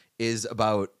conversation is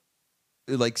about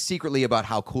like secretly about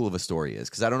how cool of a story is,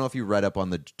 because I don't know if you read up on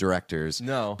the directors.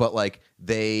 No, but like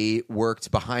they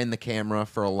worked behind the camera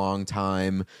for a long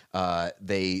time.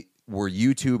 They were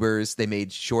YouTubers. They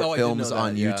made short films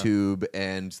on YouTube,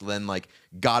 and then like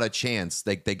got a chance.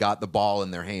 They got the ball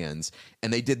in their hands,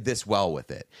 and they did this well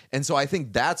with it. And so I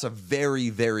think that's a very,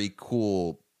 very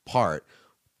cool part.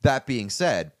 That being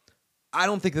said, I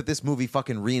don't think that this movie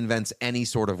fucking reinvents any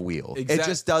sort of wheel. It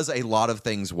just does a lot of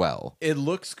things well. It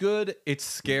looks good. It's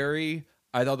scary.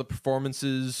 I thought the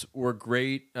performances were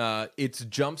great. Its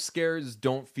jump scares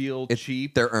don't feel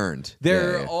cheap. They're earned.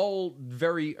 They're all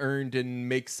very earned and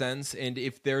make sense. And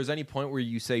if there's any point where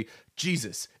you say,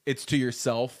 Jesus, it's to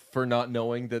yourself for not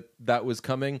knowing that was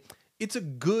coming, it's a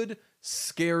good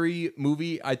scary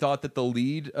movie. I thought that the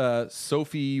lead,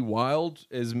 Sophie Wilde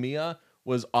as Mia,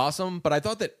 was awesome, but I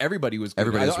thought that everybody was good.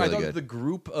 Everybody was really I thought good. the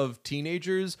group of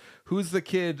teenagers. Who's the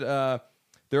kid?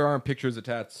 There aren't pictures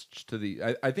attached to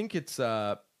the. I think it's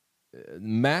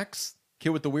Max, kid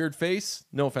with the weird face.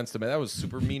 No offense to me, that was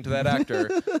super mean to that actor,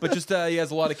 but just he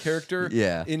has a lot of character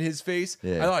in his face.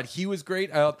 I thought he was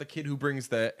great. I thought the kid who brings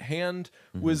the hand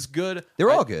was good. They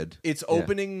were all good. Its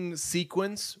opening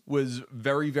sequence was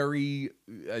very, very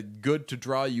good to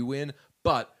draw you in,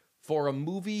 but for a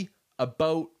movie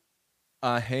about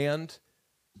a hand,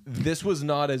 this was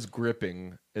not as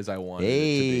gripping as I wanted it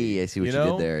to be. I see what you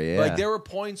did there. Yeah, like there were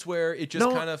points where it just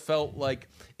kind of felt like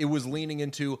it was leaning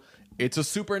into, it's a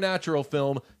supernatural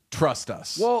film, trust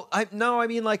us. Well, I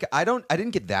mean, like, I didn't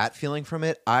get that feeling from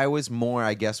it. I was more,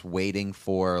 I guess, waiting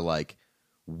for like,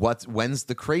 when's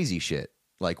the crazy shit?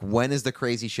 Like, when is the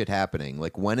crazy shit happening?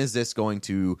 Like, when is this going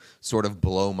to sort of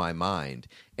blow my mind?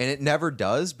 And it never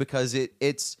does, because it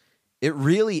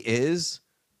really is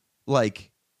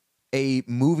like a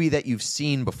movie that you've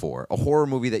seen before, a horror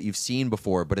movie that you've seen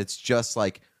before, but it's just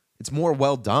like, it's more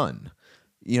well done.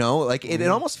 You know, like it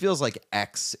almost feels like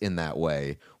X in that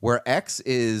way, where X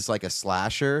is like a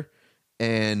slasher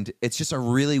and it's just a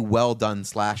really well done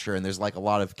slasher, and there's like a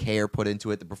lot of care put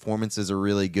into it. The performances are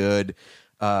really good.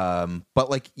 But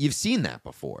like, you've seen that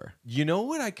before. You know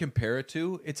what I compare it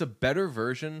to? It's a better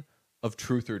version of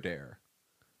Truth or Dare.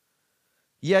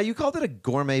 Yeah, you called it a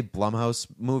gourmet Blumhouse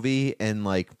movie, and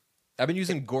like, I've been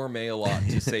using gourmet a lot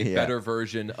to say better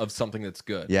version of something that's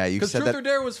good. Yeah, because Truth or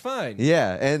Dare was fine.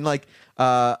 Yeah, and like,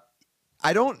 I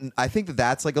think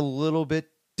that's like a little bit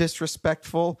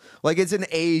disrespectful. Like, it's an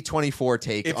A24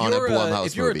 take on a Blumhouse movie.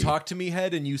 If you're a Talk to Me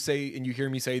head and you hear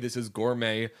me say this is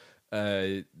gourmet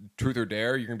Truth or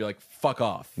Dare, you're gonna be like, fuck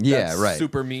off. Yeah, that's right.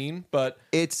 Super mean, but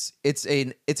it's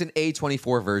an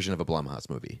A24 version of a Blumhouse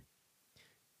movie.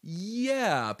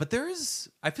 Yeah, but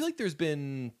I feel like there's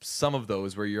been some of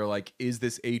those where you're like, is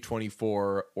this A24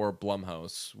 or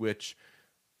Blumhouse? Which,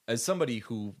 as somebody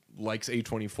who likes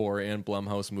A24 and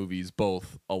Blumhouse movies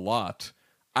both a lot,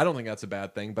 I don't think that's a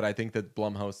bad thing, but I think that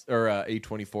Blumhouse or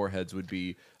A24 heads would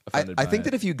be offended by I think it.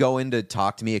 that if you go in to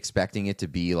Talk to Me expecting it to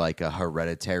be like a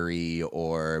Hereditary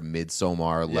or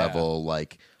Midsommar level,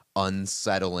 like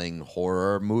unsettling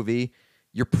horror movie,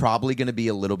 you're probably going to be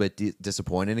a little bit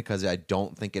disappointed, because I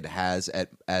don't think it has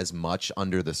as much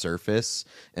under the surface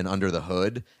and under the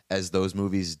hood as those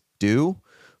movies do.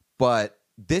 But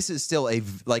this is still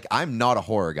I'm not a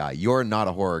horror guy. You're not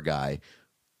a horror guy.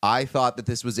 I thought that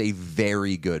this was a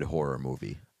very good horror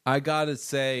movie. I gotta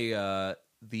say,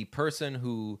 the person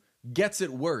who gets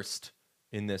it worst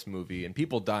in this movie, and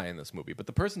people die in this movie, but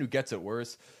the person who gets it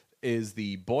worst is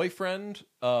the boyfriend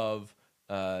of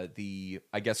the,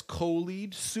 I guess,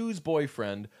 co-lead, Sue's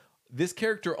boyfriend. This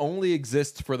character only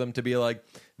exists for them to be like,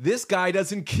 this guy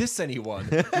doesn't kiss anyone.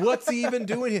 What's he even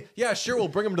doing here? Yeah, sure, we'll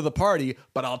bring him to the party,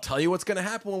 but I'll tell you what's going to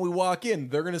happen when we walk in.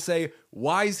 They're going to say,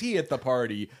 why is he at the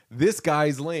party? This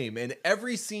guy's lame. And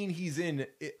every scene he's in,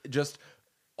 it does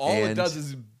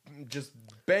is just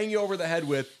bang you over the head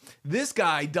with, this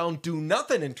guy don't do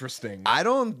nothing interesting. I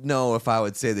don't know if I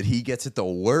would say that he gets it the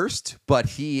worst, but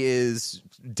he is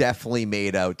definitely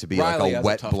made out to be Riley like a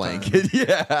wet blanket.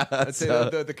 Yeah, I'd say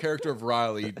the character of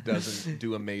Riley doesn't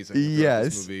do amazing.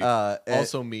 This movie.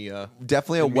 Also Mia,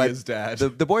 definitely a wet. Mia's dad.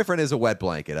 The boyfriend is a wet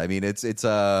blanket. I mean, it's like,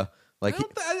 I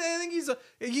think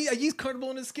he's comfortable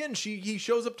in his skin. He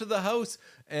shows up to the house,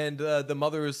 and the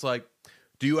mother is like,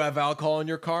 do you have alcohol in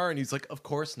your car? And he's like, of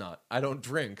course not. I don't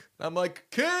drink. I'm like,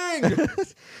 king!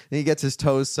 He gets his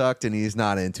toes sucked, and he's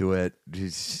not into it.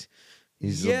 He's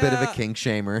a bit of a kink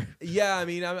shamer. Yeah, I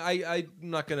mean, I'm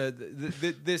not going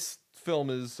to... This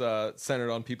film is centered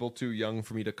on people too young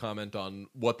for me to comment on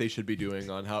what they should be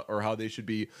doing on how they should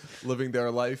be living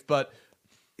their life. But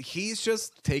he's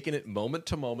just taking it moment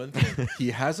to moment.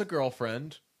 He has a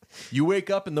girlfriend. You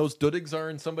wake up and those dudigs are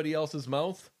in somebody else's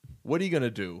mouth. What are you going to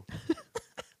do?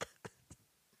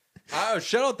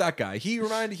 Shout out that guy.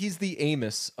 He's the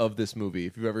Amos of this movie.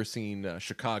 If you've ever seen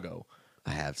Chicago.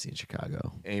 I have seen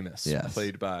Chicago. Amos, yes.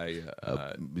 Played by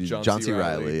John C.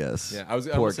 Reilly. Yes, yeah. I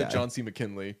almost said John C.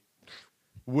 McKinley.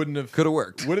 Could have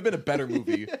worked. Would have been a better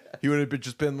movie. He would have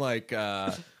just been like,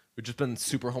 just been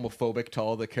super homophobic to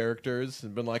all the characters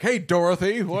and been like, "Hey,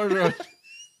 Dorothy."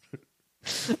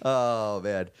 Oh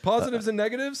man. Positives and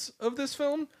negatives of this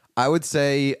film. I would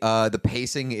say the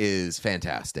pacing is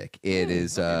fantastic.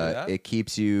 It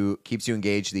keeps you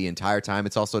engaged the entire time.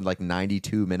 It's also like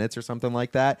 92 minutes or something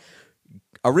like that.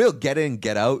 A real get in,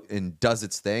 get out, and does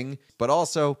its thing. But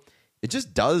also, it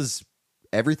just does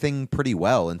everything pretty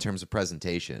well in terms of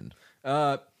presentation.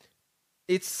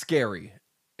 It's scary,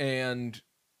 and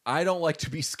I don't like to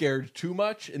be scared too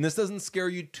much, and this doesn't scare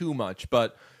you too much,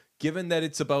 but given that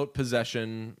it's about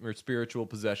possession or spiritual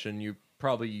possession, you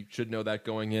probably should know that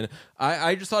going in.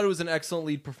 I just thought it was an excellent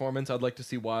lead performance. I'd like to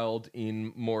see Wilde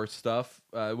in more stuff.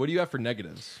 What do you have for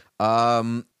negatives?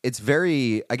 It's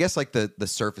very, I guess, like the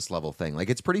surface level thing.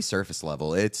 Like, it's pretty surface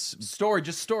level. It's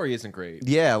Story isn't great.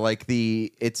 yeah, like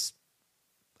it's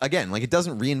again, like, it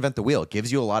doesn't reinvent the wheel. It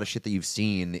gives you a lot of shit that you've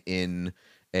seen in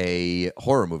a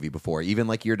horror movie before. Even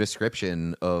like your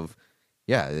description of,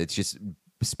 yeah, it's just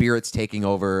spirits taking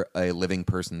over a living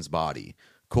person's body.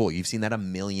 Cool, you've seen that a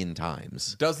million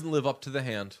times. Doesn't live up to the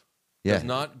hand. Yeah. Does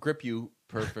not grip you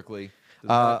perfectly. Does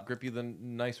not grip you the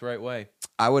nice right way.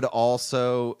 I would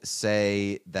also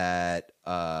say that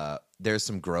there's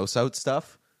some gross out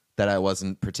stuff that I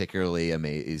wasn't particularly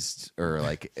amazed or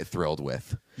like thrilled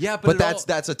with. Yeah, but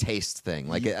that's a taste thing.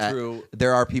 Like, true.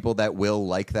 There are people that will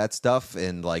like that stuff,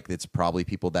 and like it's probably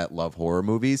people that love horror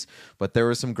movies. But there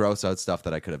was some gross out stuff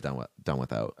that I could have done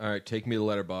without. All right, take me to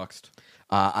Letterboxd.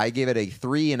 I gave it a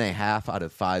 3.5 out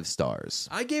of 5 stars.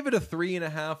 I gave it a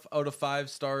 3.5 out of 5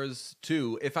 stars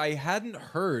too. If I hadn't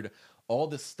heard all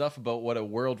this stuff about what a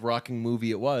world-rocking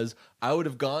movie it was, I would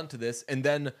have gone to this and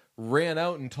then ran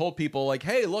out and told people, like,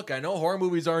 hey, look, I know horror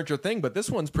movies aren't your thing, but this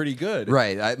one's pretty good.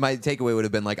 Right. My takeaway would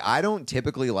have been, like, I don't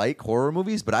typically like horror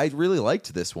movies, but I really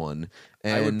liked this one.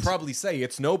 And I would probably say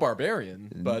it's no Barbarian,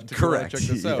 but correct. Check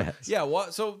this out. Yes. Yeah,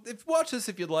 so watch this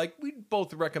if you'd like. We'd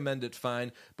both recommend it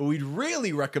fine, but we'd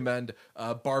really recommend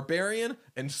Barbarian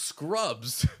and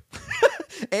Scrubs.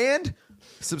 And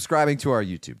subscribing to our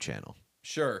YouTube channel.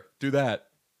 Sure, do that.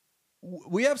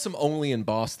 We have some only in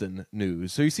Boston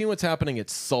news. So you seen what's happening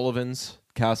at Sullivan's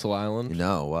Castle Island?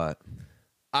 No, what?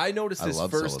 I noticed this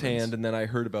love firsthand, Sullivan's. and then I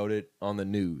heard about it on the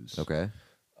news. Okay.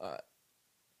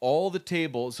 All the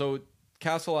tables. So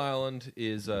Castle Island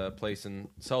is a place in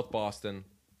South Boston.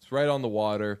 It's right on the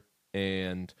water,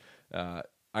 and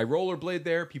I rollerblade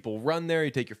there. People run there. You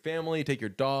take your family, you take your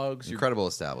dogs. Incredible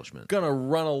establishment. Gonna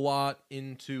run a lot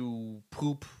into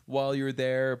poop while you're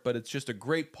there, but it's just a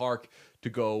great park to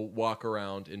go walk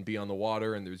around and be on the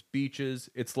water, and there's beaches.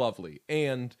 It's lovely.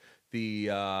 And the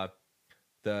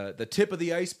tip of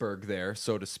the iceberg there,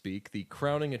 so to speak, the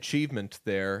crowning achievement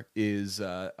there is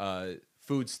a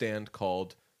food stand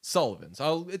called Sullivan's.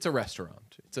 It's a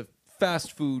restaurant. It's a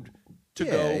fast food to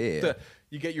go. Yeah.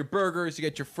 You get your burgers, you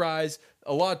get your fries.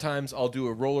 A lot of times I'll do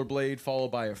a rollerblade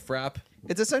followed by a frap.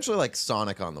 It's essentially like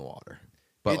Sonic on the water,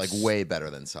 but like way better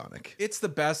than Sonic. It's the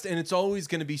best, and it's always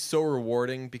going to be so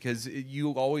rewarding because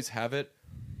you always have it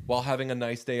while having a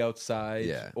nice day outside.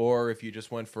 Yeah. Or if you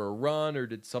just went for a run or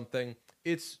did something.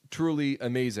 It's truly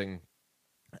amazing.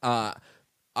 I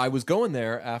was going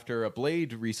there after a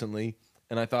Blade recently,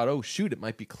 and I thought, oh, shoot, it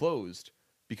might be closed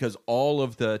because all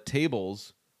of the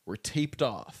tables were taped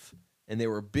off, and they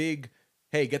were big,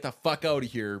 hey, get the fuck out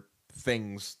of here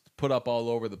things put up all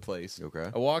over the place.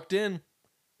 Okay. I walked in.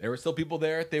 There were still people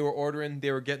there. They were ordering.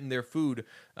 They were getting their food.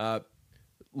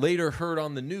 Later heard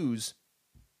on the news,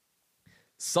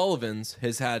 Sullivan's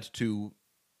has had to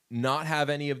not have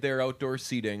any of their outdoor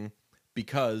seating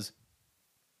because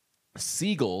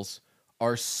seagulls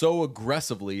are so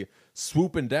aggressively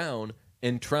swooping down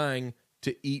and trying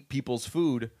to eat people's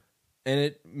food. And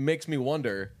it makes me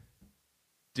wonder,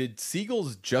 did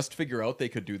seagulls just figure out they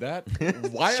could do that?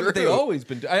 Why haven't they always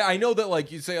been? I know that,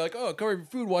 like, you say, like, oh, cover your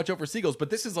food, watch out for seagulls, but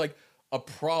this is like a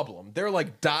problem. They're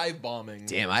like dive bombing.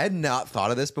 Damn, I had not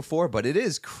thought of this before, but it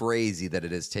is crazy that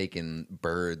it has taken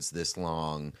birds this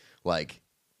long, like,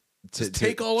 to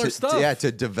take all our stuff. Yeah,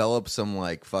 to develop some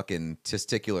like fucking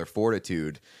testicular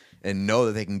fortitude and know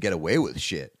that they can get away with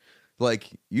shit.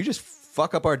 Like, you just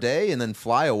fuck up our day and then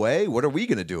fly away. What are we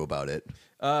gonna do about it?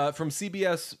 From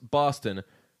CBS Boston,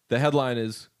 the headline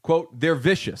is, quote, "They're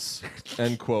vicious,"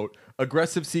 end quote.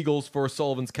 Aggressive seagulls force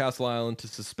Sullivan's Castle Island to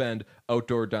suspend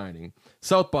outdoor dining.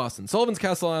 South Boston. Sullivan's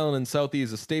Castle Island in Southie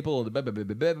is a staple of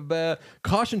the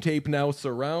caution tape now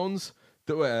surrounds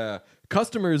the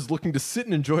customers looking to sit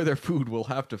and enjoy their food will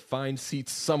have to find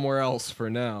seats somewhere else for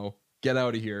now. Get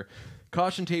out of here.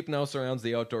 Caution tape now surrounds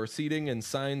the outdoor seating, and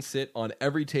signs sit on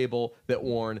every table that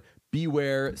warn,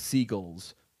 "Beware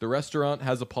seagulls." The restaurant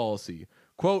has a policy.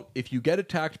 Quote, if you get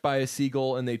attacked by a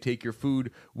seagull and they take your food,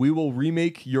 we will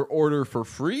remake your order for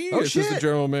free. Oh, Assistant shit.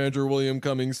 General Manager William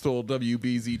Cummings told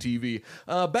WBZ-TV.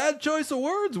 Bad choice of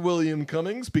words, William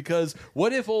Cummings, because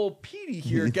what if old Petey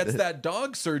here gets that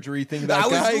dog surgery thing that I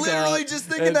guy was literally got, just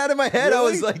thinking and- that in my head. I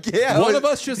Really? was like, yeah. One of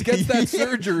us just gets that Yeah.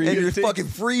 surgery. And It you're takes- fucking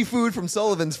free food from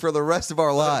Sullivan's for the rest of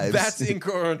our lives. That's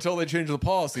incorrect until they change the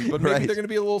policy, but maybe Right. they're going to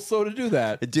be a little slow to do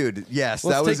that. Dude, yes,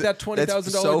 Let's that was take that $20,000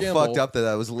 that's so gamble. fucked up that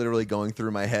I was literally going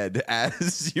through my head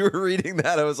as you were reading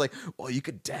that. I was like, well, you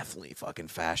could definitely fucking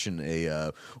fashion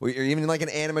or even like an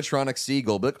animatronic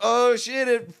seagull. But oh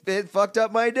shit, it fucked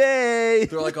up my day.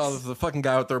 They're like, oh, this is the fucking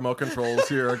guy with their remote controls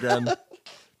here again.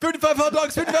 55 hot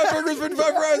dogs, 55 burgers,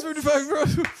 55 fries, 55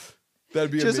 fries.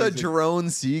 That'd be Just amazing. a drone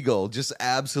seagull, just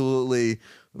absolutely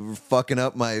fucking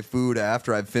up my food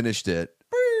after I've finished it.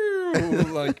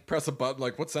 Like, press a button,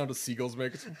 like, what sound do seagulls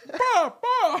make? It's, bah,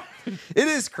 bah. It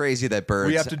is crazy that birds.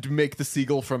 We have to make the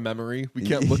seagull from memory. We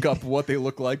can't look up what they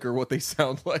look like or what they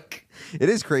sound like. It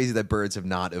is crazy that birds have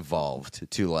not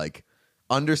evolved to like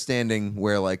understanding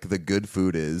where like the good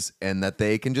food is and that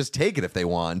they can just take it if they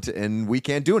want and we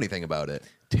can't do anything about it.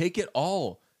 Take it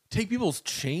all. Take people's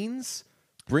chains,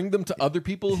 bring them to other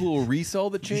people who will resell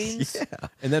the chains,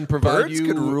 and then provide Birds you.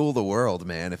 could rule the world,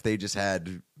 man, if they just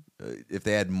had if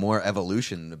they had more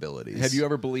evolution abilities. Have you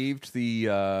ever believed the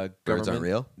Birds government? aren't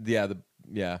real? Yeah.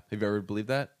 Have you ever believed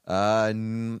that?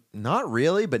 Not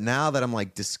really, but now that I'm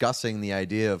like discussing the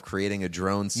idea of creating a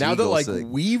drone seagull, Now that like so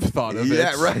we've thought of it,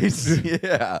 yeah, right.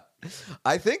 Yeah.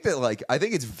 I think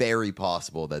it's very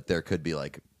possible that there could be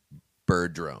like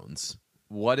bird drones.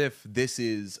 What if this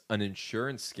is an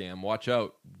insurance scam? Watch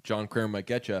out, John Kramer might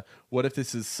get you. What if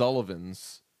this is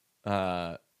Sullivan's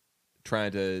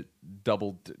trying to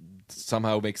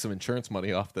somehow make some insurance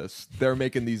money off this? They're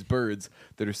making these birds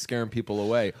that are scaring people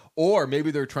away, or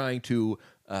maybe they're trying to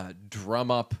drum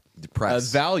up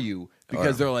Depress. value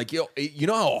because they're like, yo, you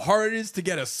know how hard it is to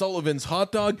get a Sullivan's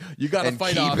hot dog? You got to And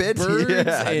fight keep off it? birds.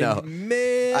 Yeah, I and know.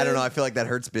 man, I don't know. I feel like that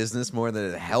hurts business more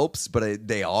than it helps, but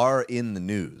they are in the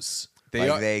news.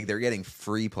 They're getting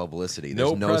free publicity.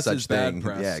 There's no press such is bad thing.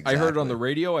 press. Yeah, I heard it on exactly. the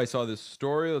radio. I saw this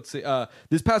story. Let's see.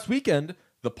 This past weekend,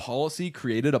 the policy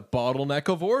created a bottleneck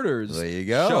of orders. There you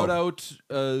go. Shout out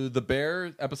The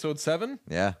Bear, episode 7.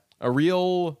 Yeah. A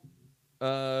real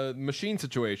machine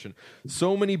situation.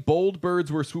 So many bold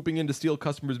birds were swooping in to steal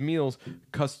customers' meals.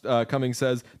 Cummings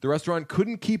says the restaurant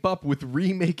couldn't keep up with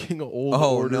remaking old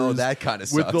orders. Oh, no, that kind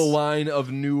of with sucks. the line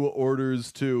of new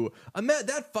orders too.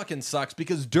 That fucking sucks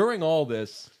because during all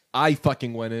this, I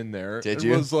fucking went in there. Did and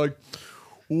you? was like,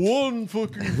 one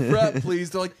fucking frat, please.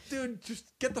 They're like, dude, just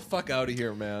get the fuck out of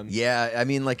here, man. Yeah, I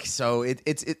mean, like, so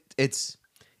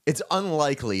it's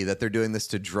unlikely that they're doing this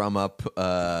to drum up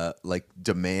like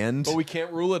demand. But we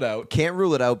can't rule it out. Can't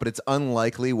rule it out, but it's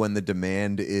unlikely when the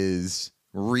demand is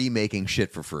remaking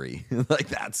shit for free. Like,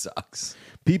 that sucks.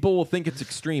 People will think it's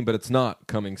extreme, but it's not,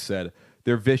 Cummings said.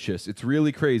 They're vicious. It's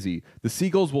really crazy. The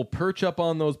seagulls will perch up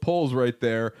on those poles right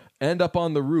there, end up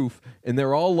on the roof, and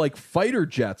they're all like fighter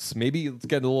jets. Maybe let's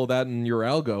get a little of that in your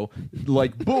algo.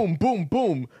 Like boom, boom,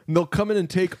 boom. And they'll come in and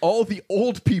take all the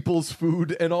old people's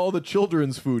food and all the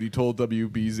children's food, he told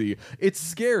WBZ. It's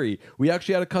scary. We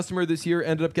actually had a customer this year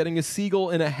ended up getting a seagull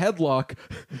in a headlock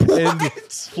and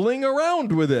fling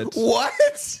around with it. What?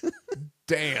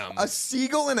 Damn. A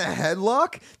seagull in a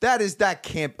headlock? That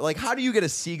can't, like, how do you get a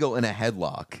seagull in a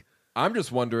headlock? I'm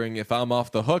just wondering if I'm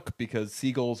off the hook because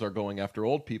seagulls are going after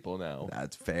old people now.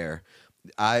 That's fair.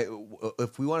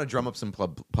 If we want to drum up some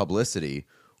publicity,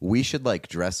 we should like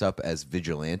dress up as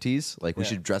vigilantes. Like we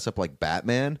should dress up like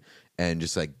Batman and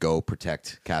just like go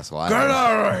protect Castle Island. Get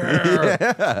out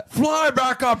of here! Fly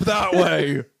back up that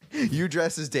way! You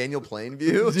dress as Daniel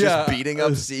Plainview, Yeah. just beating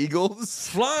up seagulls.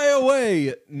 Fly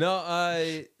away! No,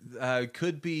 I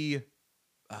could be.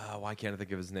 Why can't I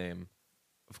think of his name?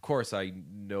 Of course, I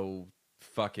know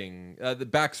fucking the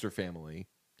Baxter family.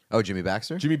 Oh, Jimmy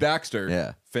Baxter? Jimmy Baxter,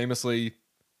 Yeah. famously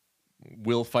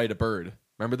will fight a bird.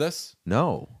 Remember this?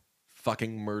 No.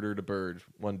 Fucking murdered a bird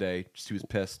one day. Just he was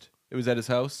pissed. It was at his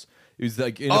house. He was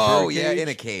like in a Oh, bird yeah, cage, in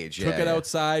a cage. Took Yeah, it yeah.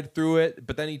 outside, threw it,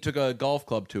 but then he took a golf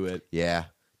club to it. Yeah.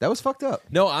 That was fucked up.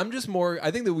 No, I'm just more. I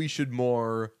think that we should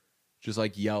more just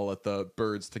like yell at the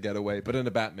birds to get away, but in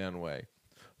a Batman way.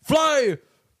 Fly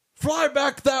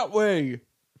back that way.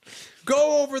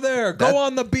 Go over there. Go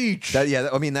on the beach. I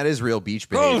mean, that is real beach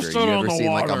Go behavior. sit You on ever the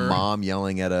seen like a water. mom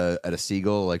yelling at a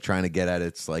seagull, like trying to get at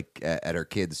its like at her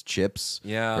kid's chips,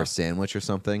 Yeah. or sandwich or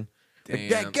something? Like,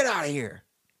 Damn. get out of here.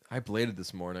 I bladed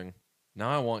this morning. Now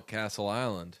I want Castle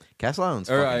Island. Castle Island's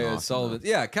Or fucking awesome, Sullivan. though.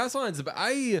 Yeah, Castle Island's.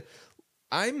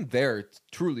 I'm there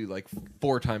truly like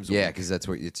 4 times a Yeah, week. because that's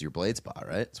where it's your blade spot,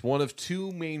 right? It's one of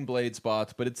 2 main blade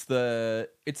spots, but it's the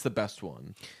best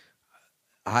one.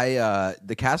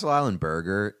 The Castle Island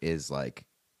burger is like,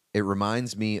 it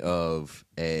reminds me of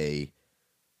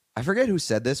I forget who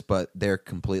said this, but they're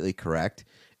completely correct.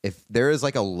 If there is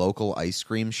like a local ice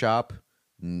cream shop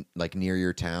like near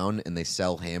your town and they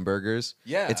sell hamburgers,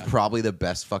 Yeah. it's probably the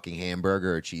best fucking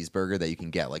hamburger or cheeseburger that you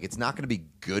can get. Like, it's not going to be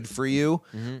good for you,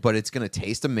 but it's going to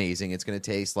taste amazing. It's going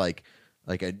to taste like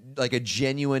a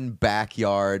genuine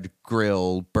backyard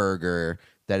grill burger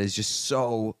that is just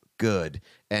so good.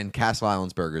 And Castle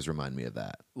Island's burgers remind me of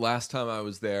that. Last time I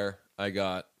was there, I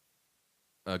got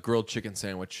a grilled chicken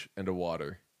sandwich and a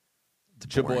water.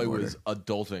 Chaboy was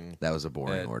adulting. That was a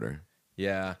boring order.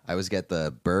 Yeah. I always get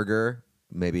the burger,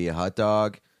 maybe a hot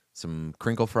dog, some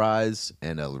crinkle fries,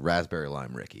 and a raspberry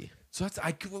lime Ricky. So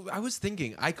I was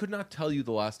thinking, I could not tell you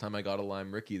the last time I got a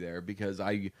lime Ricky there because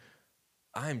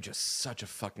I'm just such a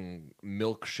fucking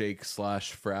milkshake /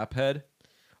 frap head.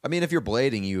 I mean, if you're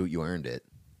blading, you earned it.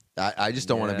 I just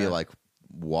don't want to be Yeah. like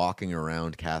walking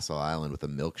around Castle Island with a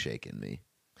milkshake in me.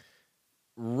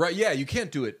 Right, yeah, you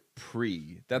can't do it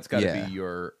pre. That's got to Yeah. be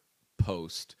your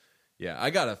post. Yeah, I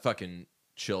got to fucking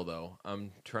chill, though.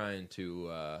 I'm trying to,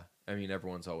 I mean,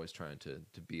 everyone's always trying to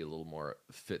be a little more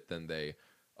fit than they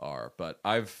are, but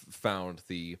I've found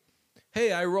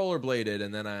hey, I rollerbladed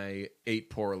and then I ate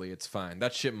poorly, it's fine.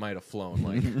 That shit might have flown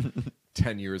like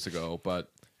 10 years ago,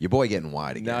 but Your boy getting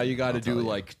wide again. now you got to I'll tell do you.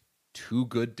 like 2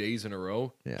 good days in a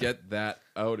row. Yeah. Get that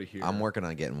out of here. I'm working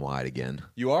on getting wide again.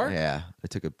 You are? Yeah, I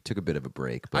took a bit of a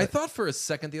break. But I thought for a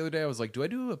second the other day, I was like, do I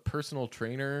do a personal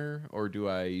trainer or do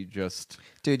I just...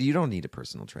 dude, you don't need a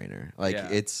personal trainer. Like, Yeah.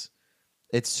 it's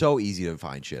so easy to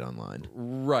find shit online.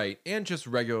 Right, and just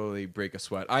regularly break a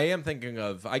sweat. I am thinking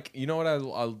of, you know what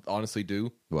I'll honestly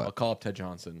do? What? I'll call up Ted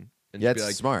Johnson. And Yeah, just be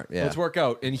it's smart, yeah. Let's work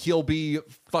out. And he'll be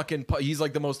fucking, he's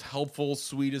like the most helpful,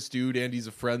 sweetest dude, and he's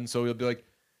a friend, so he'll be like,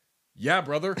 yeah,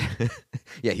 brother.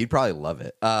 Yeah, he'd probably love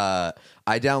it. I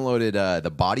downloaded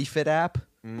the Body Fit app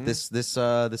this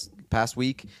past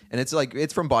week, and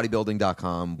it's from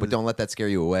bodybuilding.com, but don't let that scare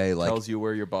you away. Like, Tells you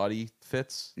where your body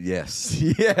fits. yes,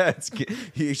 yeah,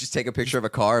 you just take a picture of a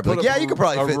car, and be like, Put yeah, a- you could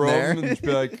probably a fit in room there. and just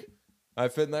be like, I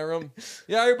fit in that room?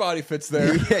 Yeah, your body fits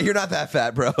there. Yeah, you're not that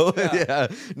fat, bro. Yeah,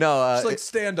 no, Just like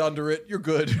stand under it. You're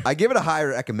good. I give it a high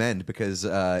recommend because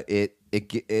it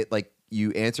like,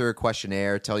 you answer a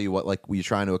questionnaire, tell you what like you're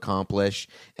trying to accomplish,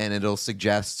 and it'll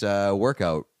suggest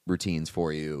workout routines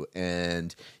for you.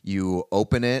 And you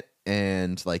open it,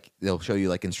 and like they'll show you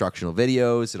like instructional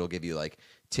videos. It'll give you like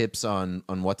tips on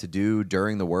what to do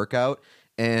during the workout,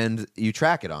 and you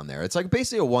track it on there. It's like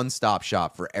basically a one-stop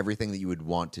shop for everything that you would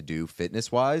want to do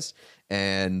fitness-wise.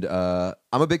 And I'm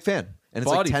a big fan. And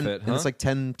it's Body like 10 Fit, and it's huh? like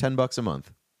 $10 a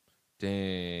month.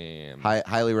 Damn.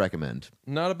 Highly recommend.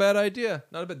 Not a bad idea.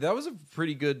 Not a bad. That was a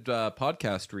pretty good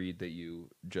podcast read that you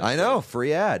just. I know, did.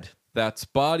 free ad. That's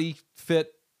Body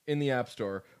Fit in the App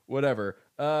Store. Whatever.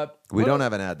 We don't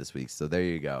have an ad this week, so there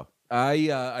you go.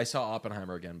 I saw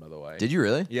Oppenheimer again, by the way. Did you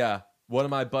really? Yeah. One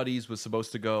of my buddies was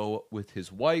supposed to go with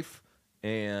his wife,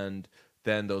 and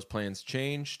then those plans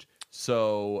changed.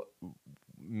 So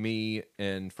me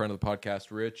and friend of the podcast,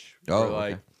 Rich, Oh, were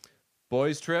like, okay.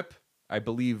 boys trip. I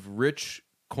believe Rich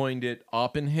coined it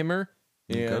Oppenheimer,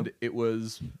 and Okay. it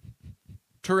was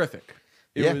terrific.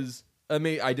 It Yeah. was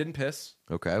amazing. I didn't piss.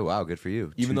 Okay, wow, good for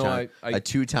you. Even though I- a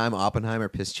two-time Oppenheimer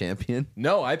piss champion.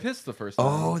 No, I pissed the first time.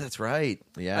 Oh, that's right.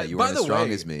 Yeah, you by weren't the as strong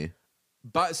way- as me.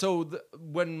 But so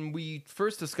when we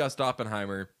first discussed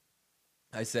Oppenheimer,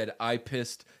 I said I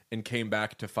pissed and came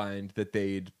back to find that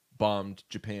they'd bombed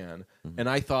Japan, and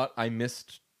I thought I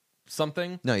missed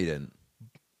something. No, you didn't.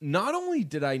 Not only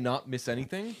did I not miss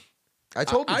anything, I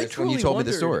told you I this when you truly told me the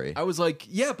wondered- story. I was like,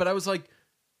 yeah, but I was like,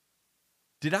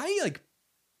 did I like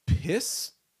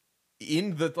piss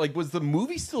in the like? Was the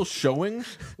movie still showing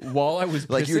while I was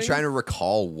Like, you were pissing? trying to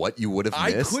recall what you would have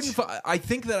I missed. couldn't. I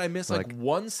think that I missed like Like-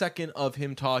 1 second of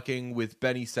him talking with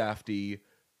Benny Safdie,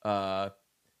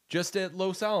 just at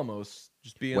Los Alamos,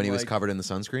 just being when he was like, covered in the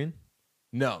sunscreen.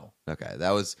 No, Okay,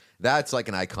 that's like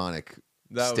an iconic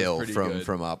That was still pretty from good.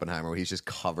 from Oppenheimer, where he's just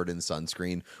covered in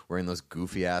sunscreen, wearing those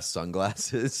goofy ass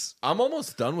sunglasses. I'm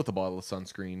almost done with a bottle of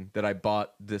sunscreen that I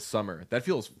bought this summer. That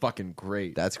feels fucking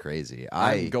great. That's crazy.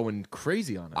 I'm going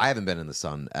crazy on it. I haven't been in the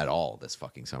sun at all this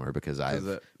fucking summer because I've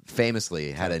it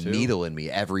famously had a tattoo? needle in me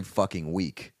every fucking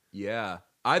week. yeah,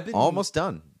 I've been Almost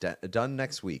done. Done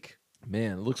next week.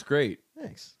 Man, it looks great.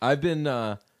 Thanks. I've been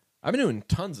doing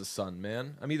tons of sun,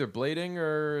 man. I'm either blading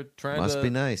or trying Must to be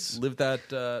nice. live that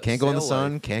Can't go in the sail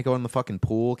sun. life. Can't go in the fucking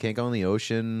pool. Can't go in the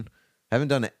ocean. Haven't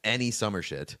done any summer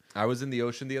shit. I was in the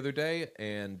ocean the other day,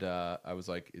 and I was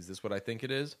like, "Is this what I think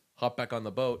it is?" Hopped back on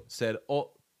the boat. Said,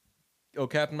 "Oh,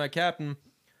 Captain, my captain,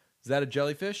 is that a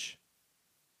jellyfish?"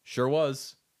 Sure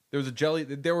was. There was a jelly.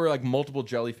 There were like multiple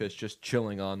jellyfish just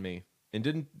chilling on me and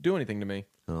didn't do anything to me.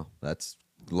 Oh, that's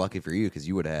lucky for you because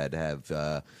you would have had to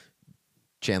have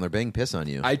Chandler Bing piss on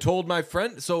you. I told my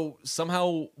friend. So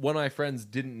somehow one of my friends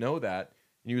didn't know that.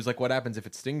 And he was like, "What happens if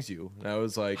it stings you?" And I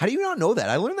was like, How do you not know that?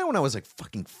 I learned that when I was like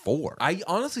fucking 4. I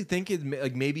honestly think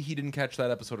like maybe he didn't catch that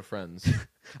episode of Friends.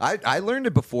 I learned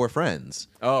it before Friends.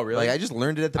 Oh, really? Like I just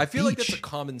learned it at the I feel like that's a beach.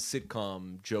 common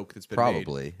sitcom joke that's been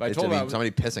Probably. made. But I It's, told him somebody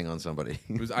pissing on somebody.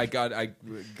 I got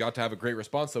to have a great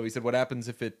response though. He said, "What happens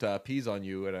if it pees on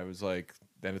you?" And I was like,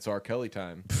 "Then it's R. Kelly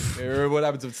time." Or what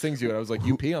happens if it stings you? And I was like,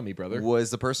 "You pee on me, brother." Was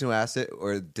the person who asked it,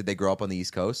 or did they grow up on the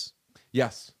East Coast?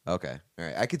 Yes. Okay, all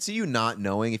right. I could see you not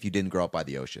knowing if you didn't grow up by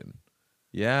the ocean,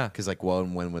 Yeah. because like, well,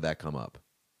 when would that come up?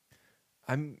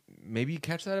 Maybe you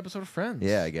catch that episode of Friends.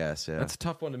 Yeah, I guess. Yeah. That's a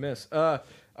tough one to miss. All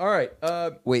right.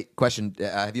 Wait, question: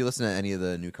 have you listened to any of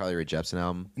the new Carly Rae Jepsen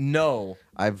album? No.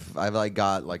 I've like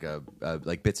got like a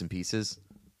like bits and pieces.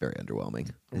 Very underwhelming.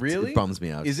 Really? It bums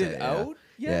me out. Is to it say, out?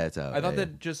 Yeah, it's out. I thought yeah.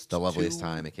 that just the loveliest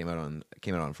time. It came out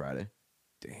on Friday.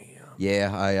 Damn.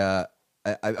 Yeah,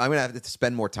 I'm gonna have to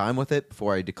spend more time with it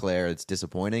before I declare it's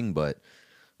disappointing, but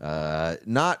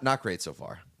not great so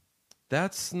far.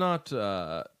 That's not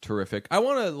terrific. I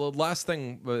want to last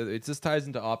thing. It just ties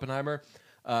into Oppenheimer.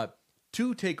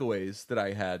 2 takeaways that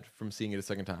I had from seeing it a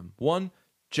second time. One,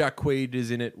 Jack Quaid is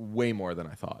in it way more than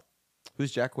I thought.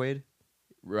 Who's Jack Quaid?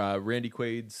 Randy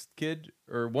Quaid's kid,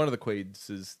 or one of the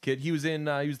Quaid's kid. He was in.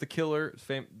 He was the killer.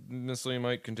 Famously,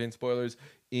 might contain spoilers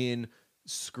in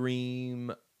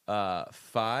Scream 5.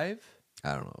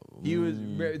 I don't know. He was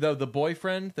the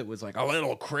boyfriend that was like a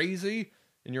little crazy,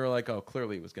 and you were like, "Oh,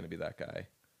 clearly it was going to be that guy."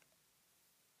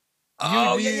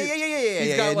 Oh, You- yeah.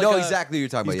 he's got like know a- exactly who you're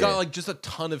talking He's about. got like just a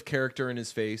ton of character in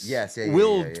his face. Yes, yeah,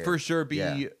 will yeah. for sure be.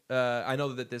 Yeah. I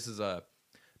know that this is a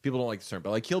people don't like this term, but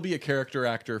like he'll be a character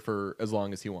actor for as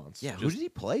long as he wants. Yeah, who Just- did he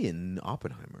play in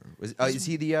Oppenheimer? Is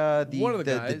he the one of the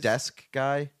the guys. desk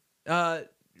guy?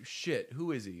 Shit,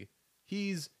 who is he?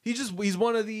 He's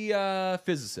one of the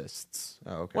physicists.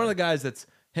 Oh, okay. One of the guys that's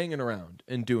hanging around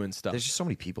and doing stuff. There's just so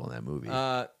many people in that movie.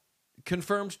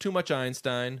 Confirmed too much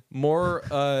Einstein. More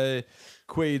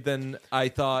Quaid than I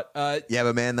thought. yeah,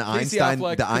 but man, Casey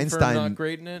Affleck confirmed not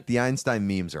great in it. the Einstein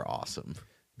memes are awesome.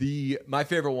 My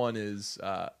favorite one is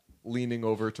leaning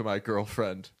over to my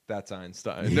girlfriend. That's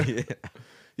Einstein.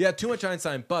 Yeah, too much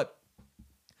Einstein. But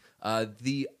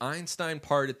the Einstein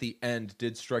part at the end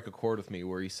did strike a chord with me,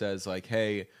 where he says like,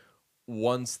 "Hey,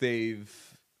 once they've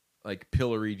like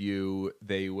pilloried you,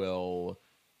 they'll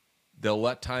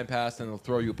let time pass and they'll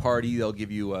throw you a party. They'll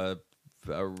give you a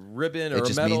ribbon or It a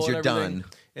just medal means and you're everything.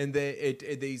 done.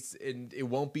 And it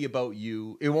won't be about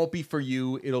you. It won't be for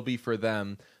you. It'll be for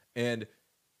them." And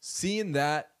seeing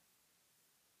that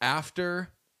after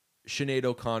Sinead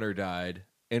O'Connor died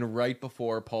and right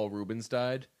before Paul Rubens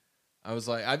died, I was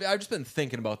like, I've just been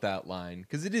thinking about that line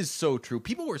because it is so true.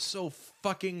 People were so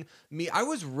fucking me. I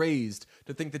was raised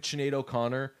to think that Sinead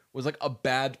O'Connor was like a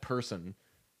bad person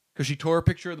because she tore a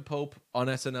picture of the Pope on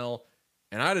SNL,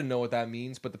 and I didn't know what that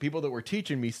means. But the people that were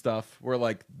teaching me stuff were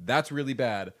like, "That's really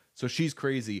bad." So she's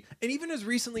crazy. And even as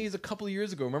recently as a couple of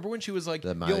years ago, remember when she was like, The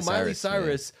 "Yo, Miley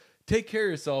Cyrus, take care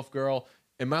of yourself, girl."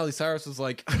 And Miley Cyrus was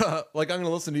like, "Like I'm gonna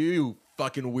listen to you,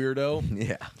 fucking weirdo."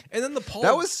 Yeah, And then the Paul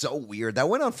that was so weird. That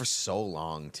went on for so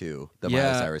long too. The Miley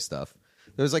Yeah. Cyrus stuff.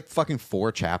 There was like fucking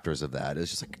 4 chapters of that. It was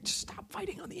just like, just stop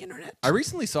fighting on the internet. I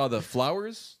recently saw the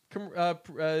Flowers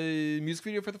music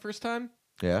video for the first time.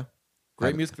 Yeah,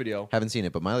 Great music video. haven't seen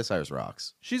it, but Miley Cyrus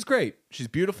rocks. She's great. She's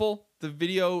beautiful. The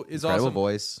video is Incredible awesome.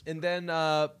 voice. And then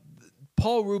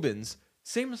Paul Rubens,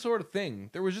 same sort of thing.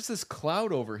 There was just this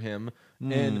cloud over him,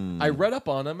 and I read up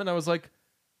on him, and I was like,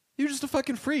 he was just a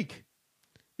fucking freak.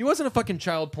 He wasn't a fucking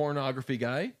child pornography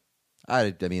guy.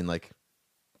 I mean, like,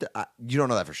 you don't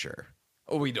know that for sure,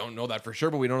 Oh, we don't know that for sure,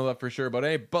 but we don't know that for sure. But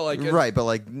hey, but like, right? But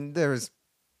like,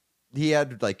 he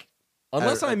had like.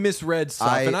 unless I misread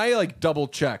stuff, and I like double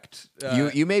checked.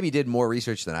 You maybe did more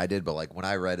research than I did, but like when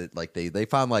I read it, like they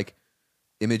found like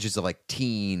images of like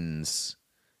teens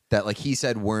that like he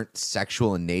said weren't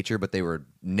sexual in nature, but they were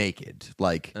naked.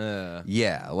 Like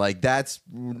yeah, like that's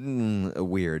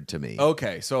weird to me.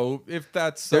 Okay, so if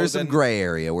that's so, There's some gray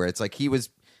area where it's like he was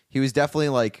definitely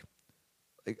like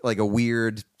a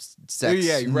weird sex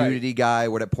nudity guy,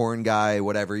 porn guy,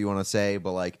 whatever you want to say,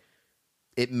 but like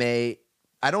it may.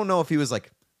 I don't know if he was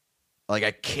like like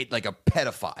a kid, like a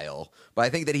pedophile. But I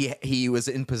think that he was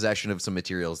in possession of some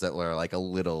materials that were like a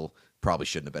little probably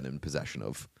shouldn't have been in possession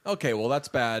of. Okay, well that's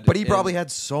bad. But he probably had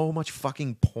so much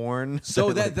fucking porn.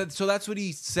 So so that's what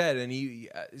he said, and he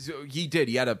did.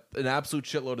 He had an absolute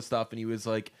shitload of stuff, and he was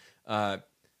like,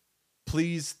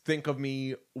 "Please think of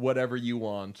me whatever you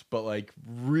want," but like,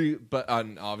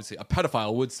 obviously a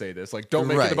pedophile would say this, like, don't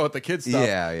make it about the kid stuff.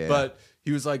 Yeah. But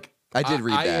he was like, I did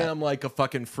read that. I am like a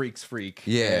fucking freak's freak.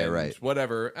 Yeah, and right.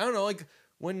 Whatever. I don't know, like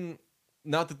when.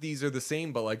 Not that these are the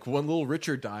same, but like when little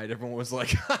Richard died, everyone was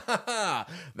like, ha, ha, ha,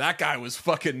 that guy was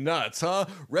fucking nuts, huh?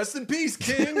 Rest in peace,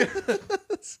 King.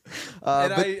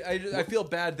 And I feel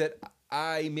bad that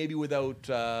I, maybe without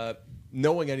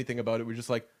knowing anything about it, was just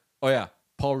like, oh yeah,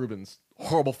 Paul Rubens,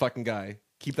 horrible fucking guy.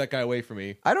 Keep that guy away from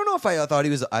me. I don't know if I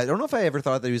don't know if I ever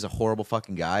thought that he was a horrible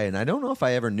fucking guy, and I don't know if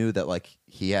I ever knew that like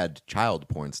he had child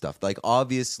porn stuff. Like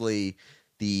obviously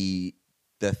the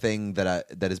thing that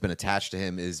has been attached to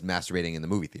him is masturbating in the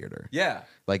movie theater. Yeah.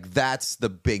 Like that's the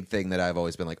big thing that I've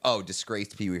always been like, oh,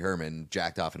 disgraced Pee Wee Herman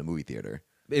jacked off in a movie theater.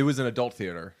 It was an adult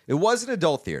theater. It was an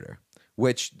adult theater,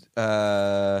 which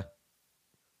what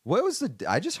was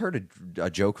I just heard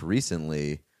a joke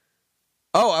recently.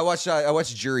 Oh, I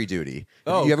watched Jury Duty.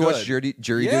 Oh, you ever good. watch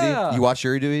Jury Yeah. Duty? You watch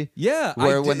Jury Duty? Yeah.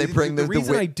 Where when they bring the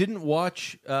reason I didn't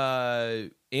watch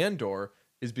Andor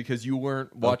is because you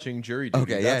weren't watching Jury Duty.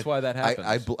 Okay, That's why that happened.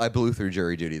 I blew through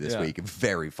Jury Duty this week.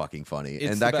 Very fucking funny,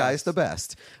 and that guy's the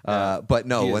best. But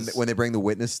no, when they bring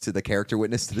the character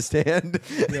witness to the stand,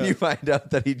 and you find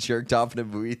out that he jerked off in a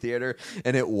movie theater,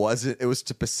 and it was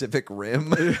to Pacific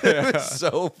Rim. It was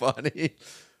so funny.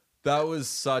 That was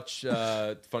such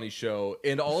a funny show,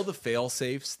 and all the fail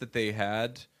safes that they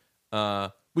had.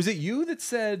 Was it you that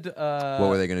said? What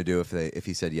were they going to do if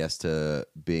he said yes to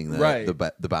being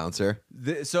the bouncer?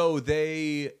 So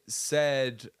they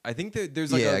said, I think that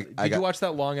there's like did you watch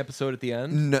that long episode at the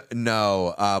end?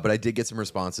 No, but I did get some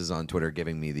responses on Twitter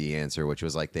giving me the answer, which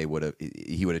was like he would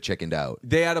have chickened out.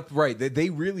 They had they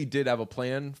really did have a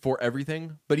plan for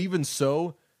everything, but even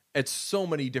so, at so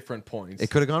many different points, it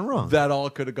could have gone wrong. That all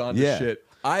could have gone to shit.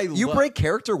 You break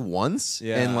character once,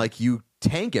 and like you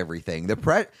tank everything.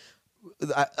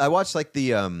 I watched like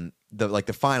the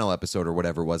final episode or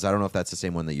whatever it was. I don't know if that's the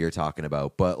same one that you're talking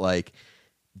about, but like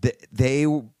they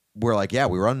were like, yeah,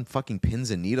 we were on fucking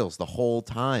pins and needles the whole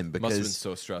time because must have been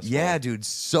so stressful. Yeah, dude,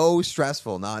 so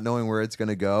stressful, not knowing where it's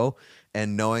gonna go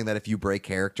and knowing that if you break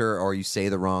character or you say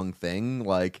the wrong thing,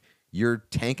 like you're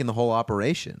tanking the whole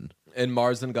operation. And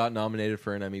Marsden got nominated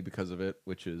for an Emmy because of it,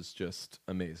 which is just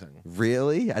amazing.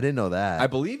 Really? I didn't know that. I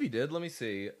believe he did. Let me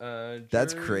see.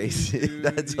 That's crazy.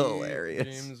 That's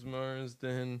hilarious. James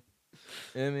Marsden,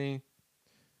 Emmy.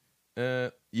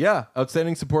 Yeah,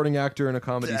 outstanding supporting actor in a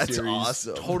comedy series. That's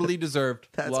awesome. Totally deserved.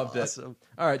 That's Loved awesome.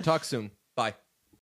 it. All right, talk soon. Bye.